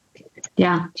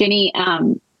 Yeah. Jenni,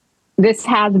 this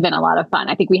has been a lot of fun.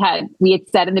 I think we had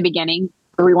said in the beginning,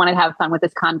 we wanted to have fun with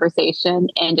this conversation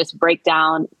and just break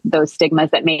down those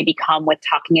stigmas that maybe come with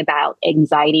talking about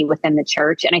anxiety within the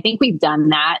church. And I think we've done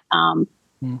that.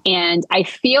 And I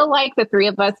feel like the three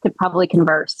of us could probably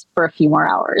converse for a few more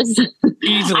hours.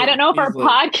 I don't know if our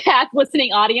podcast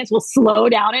listening audience will slow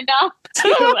down enough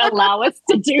to allow us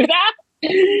to do that.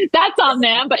 That's on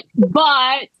them.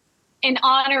 But in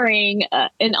honoring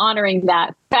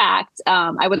that fact,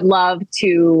 I would love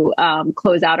to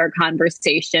close out our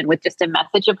conversation with just a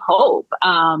message of hope.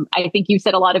 I think you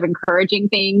said a lot of encouraging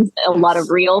things, a lot of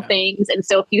real things. And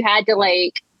so if you had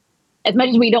to as much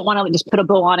as we don't want to just put a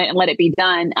bow on it and let it be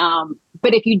done,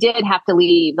 but if you did have to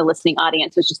leave the listening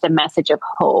audience with just a message of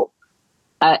hope,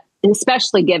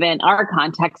 especially given our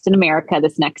context in America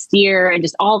this next year and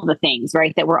just all the things,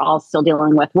 right, that we're all still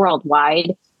dealing with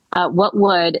worldwide, what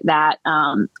would that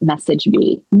message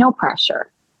be? No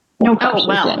pressure. No pressure,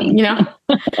 Jenni.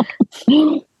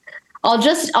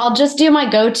 I'll just do my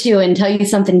go-to and tell you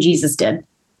something Jesus did.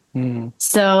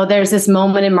 So there's this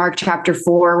moment in Mark chapter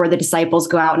 4 where the disciples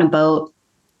go out in a boat,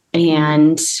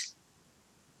 and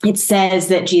it says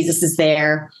that Jesus is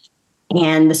there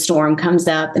and the storm comes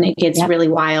up and it gets really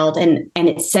wild. And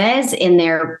it says in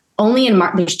there, only in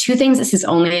Mark, there's two things it says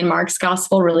only in Mark's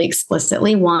gospel really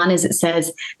explicitly. One is it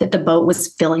says that the boat was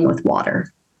filling with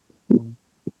water.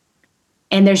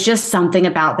 And there's just something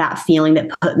about that feeling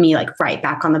that put me like right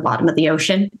back on the bottom of the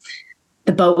ocean.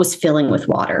 The boat was filling with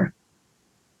water.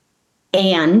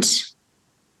 And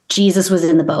Jesus was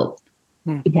in the boat.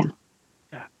 Yeah.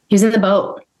 He was in the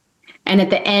boat. And at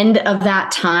the end of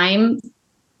that time,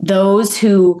 those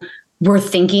who were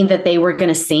thinking that they were going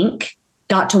to sink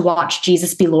got to watch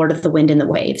Jesus be Lord of the wind and the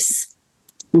waves.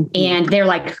 And they're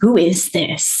like, who is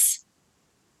this?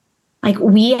 Like,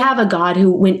 we have a God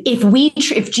who,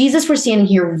 if Jesus were standing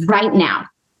here right now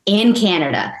in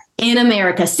Canada, in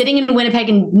America, sitting in Winnipeg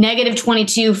in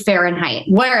 -22 Fahrenheit,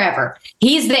 wherever,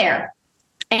 he's there,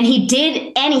 and he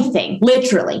did anything,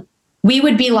 literally, we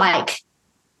would be like,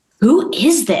 who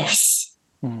is this?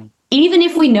 Even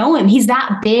if we know him, he's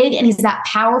that big and he's that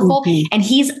powerful and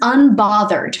he's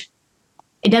unbothered.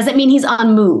 It doesn't mean he's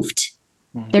unmoved.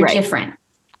 They're different.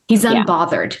 He's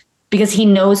unbothered because he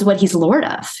knows what he's Lord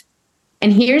of.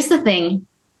 And here's the thing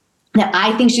that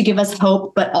I think should give us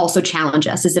hope, but also challenge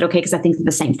us. Is it okay? Because I think they're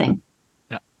the same thing.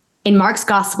 Yeah. In Mark's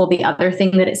gospel, the other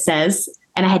thing that it says,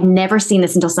 and I had never seen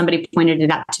this until somebody pointed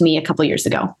it out to me a couple years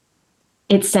ago.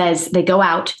 It says they go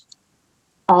out,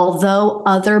 although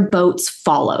other boats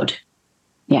followed.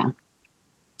 Yeah.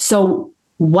 So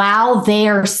while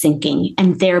they're sinking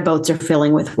and their boats are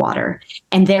filling with water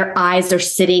and their eyes are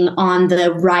sitting on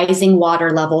the rising water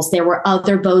levels, there were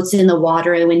other boats in the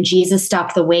water. And when Jesus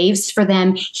stopped the waves for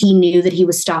them, he knew that he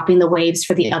was stopping the waves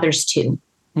for the others too.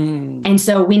 And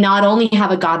so we not only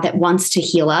have a God that wants to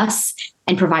heal us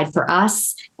and provide for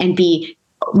us and be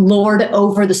Lord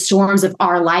over the storms of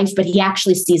our life, but he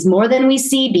actually sees more than we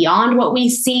see, beyond what we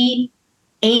see.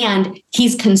 And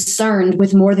he's concerned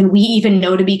with more than we even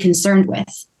know to be concerned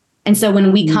with. And so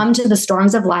when we come to the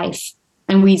storms of life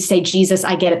and we say, Jesus,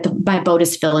 I get it. My boat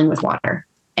is filling with water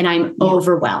and I'm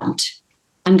overwhelmed.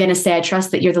 I'm going to say, I trust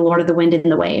that you're the Lord of the wind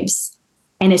and the waves.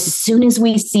 And as soon as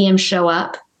we see him show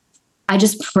up, I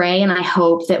just pray and I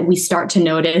hope that we start to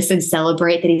notice and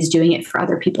celebrate that he's doing it for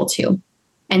other people too.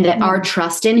 And that our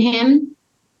trust in him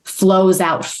flows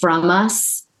out from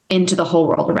us into the whole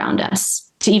world around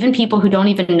us, to even people who don't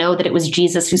even know that it was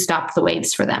Jesus who stopped the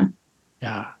waves for them.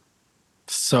 Yeah.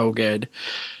 So good.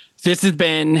 This has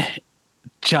been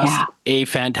just a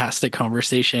fantastic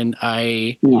conversation.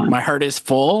 My heart is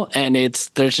full, and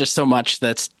there's just so much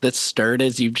that's stirred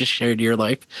as you've just shared your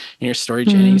life and your story,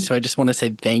 Jenni. So I just want to say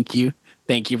thank you.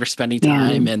 Thank you for spending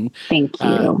time and thank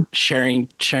you. Sharing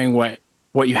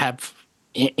what you have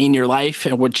in your life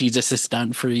and what Jesus has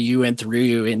done for you and through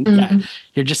you. And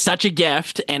you're just such a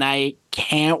gift. And I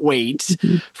can't wait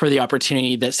for the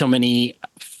opportunity that so many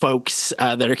folks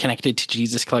that are connected to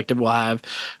Jesus Collective will have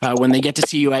when they get to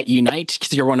see you at Unite,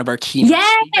 because you're one of our key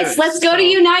speakers. Let's go to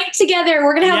Unite together.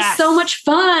 We're going to have so much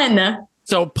fun.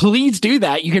 So please do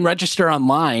that. You can register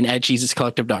online at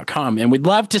JesusCollective.com. And we'd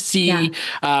love to see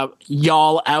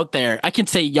y'all out there. I can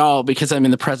say y'all because I'm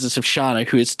in the presence of Shauna,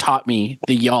 who has taught me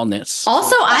the y'allness.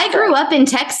 Also, I grew up in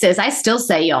Texas. I still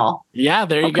say y'all. Yeah,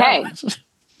 there you go.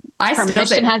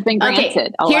 Permission has been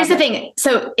granted. Okay. Here's the thing.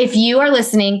 So if you are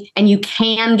listening and you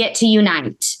can get to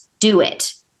Unite, do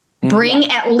it. Bring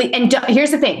at least, and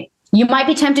here's the thing. You might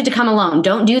be tempted to come alone.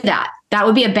 Don't do that. That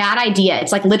would be a bad idea.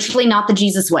 It's like literally not the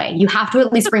Jesus way. You have to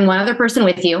at least bring one other person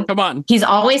with you. Come on. He's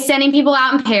always sending people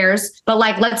out in pairs, but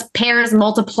like, let's pairs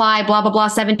multiply, blah, blah, blah,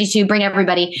 72, bring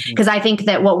everybody. Because I think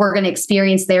that what we're going to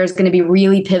experience there is going to be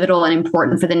really pivotal and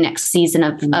important for the next season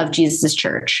of Jesus'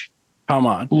 church. Come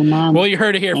on. Amen. Well, you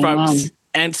heard it here, folks.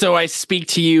 And so I speak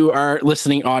to you, our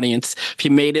listening audience. If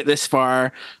you made it this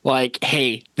far, like,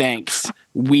 hey, thanks.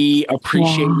 We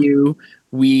appreciate you.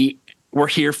 We're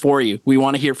here for you. We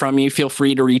want to hear from you. Feel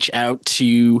free to reach out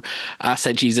to us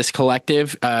at Jesus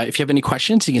Collective. If you have any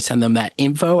questions, you can send them that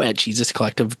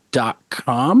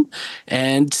info@JesusCollective.com.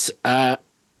 And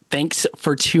thanks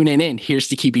for tuning in. Here's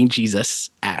to keeping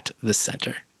Jesus at the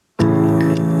center.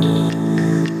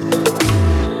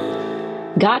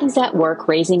 God is at work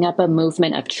raising up a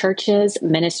movement of churches,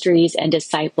 ministries, and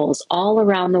disciples all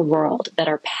around the world that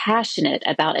are passionate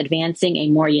about advancing a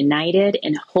more united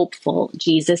and hopeful,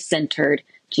 Jesus-centered,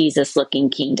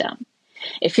 Jesus-looking kingdom.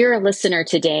 If you're a listener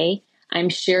today, I'm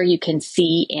sure you can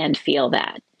see and feel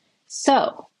that.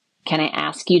 So, can I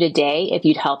ask you today if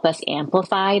you'd help us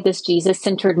amplify this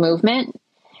Jesus-centered movement?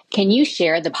 Can you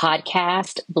share the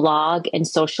podcast, blog, and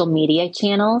social media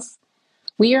channels?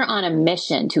 We are on a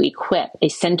mission to equip a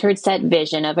centered set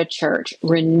vision of a church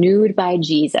renewed by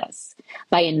Jesus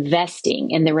by investing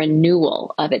in the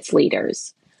renewal of its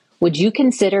leaders. Would you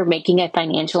consider making a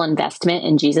financial investment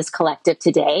in Jesus Collective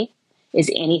today?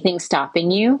 Is anything stopping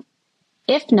you?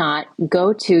 If not,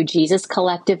 go to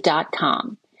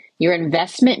JesusCollective.com. Your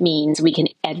investment means we can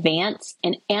advance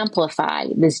and amplify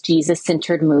this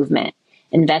Jesus-centered movement,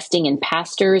 investing in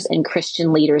pastors and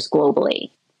Christian leaders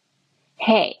globally.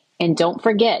 Hey, and don't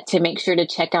forget to make sure to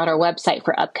check out our website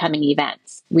for upcoming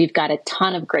events. We've got a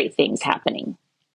ton of great things happening.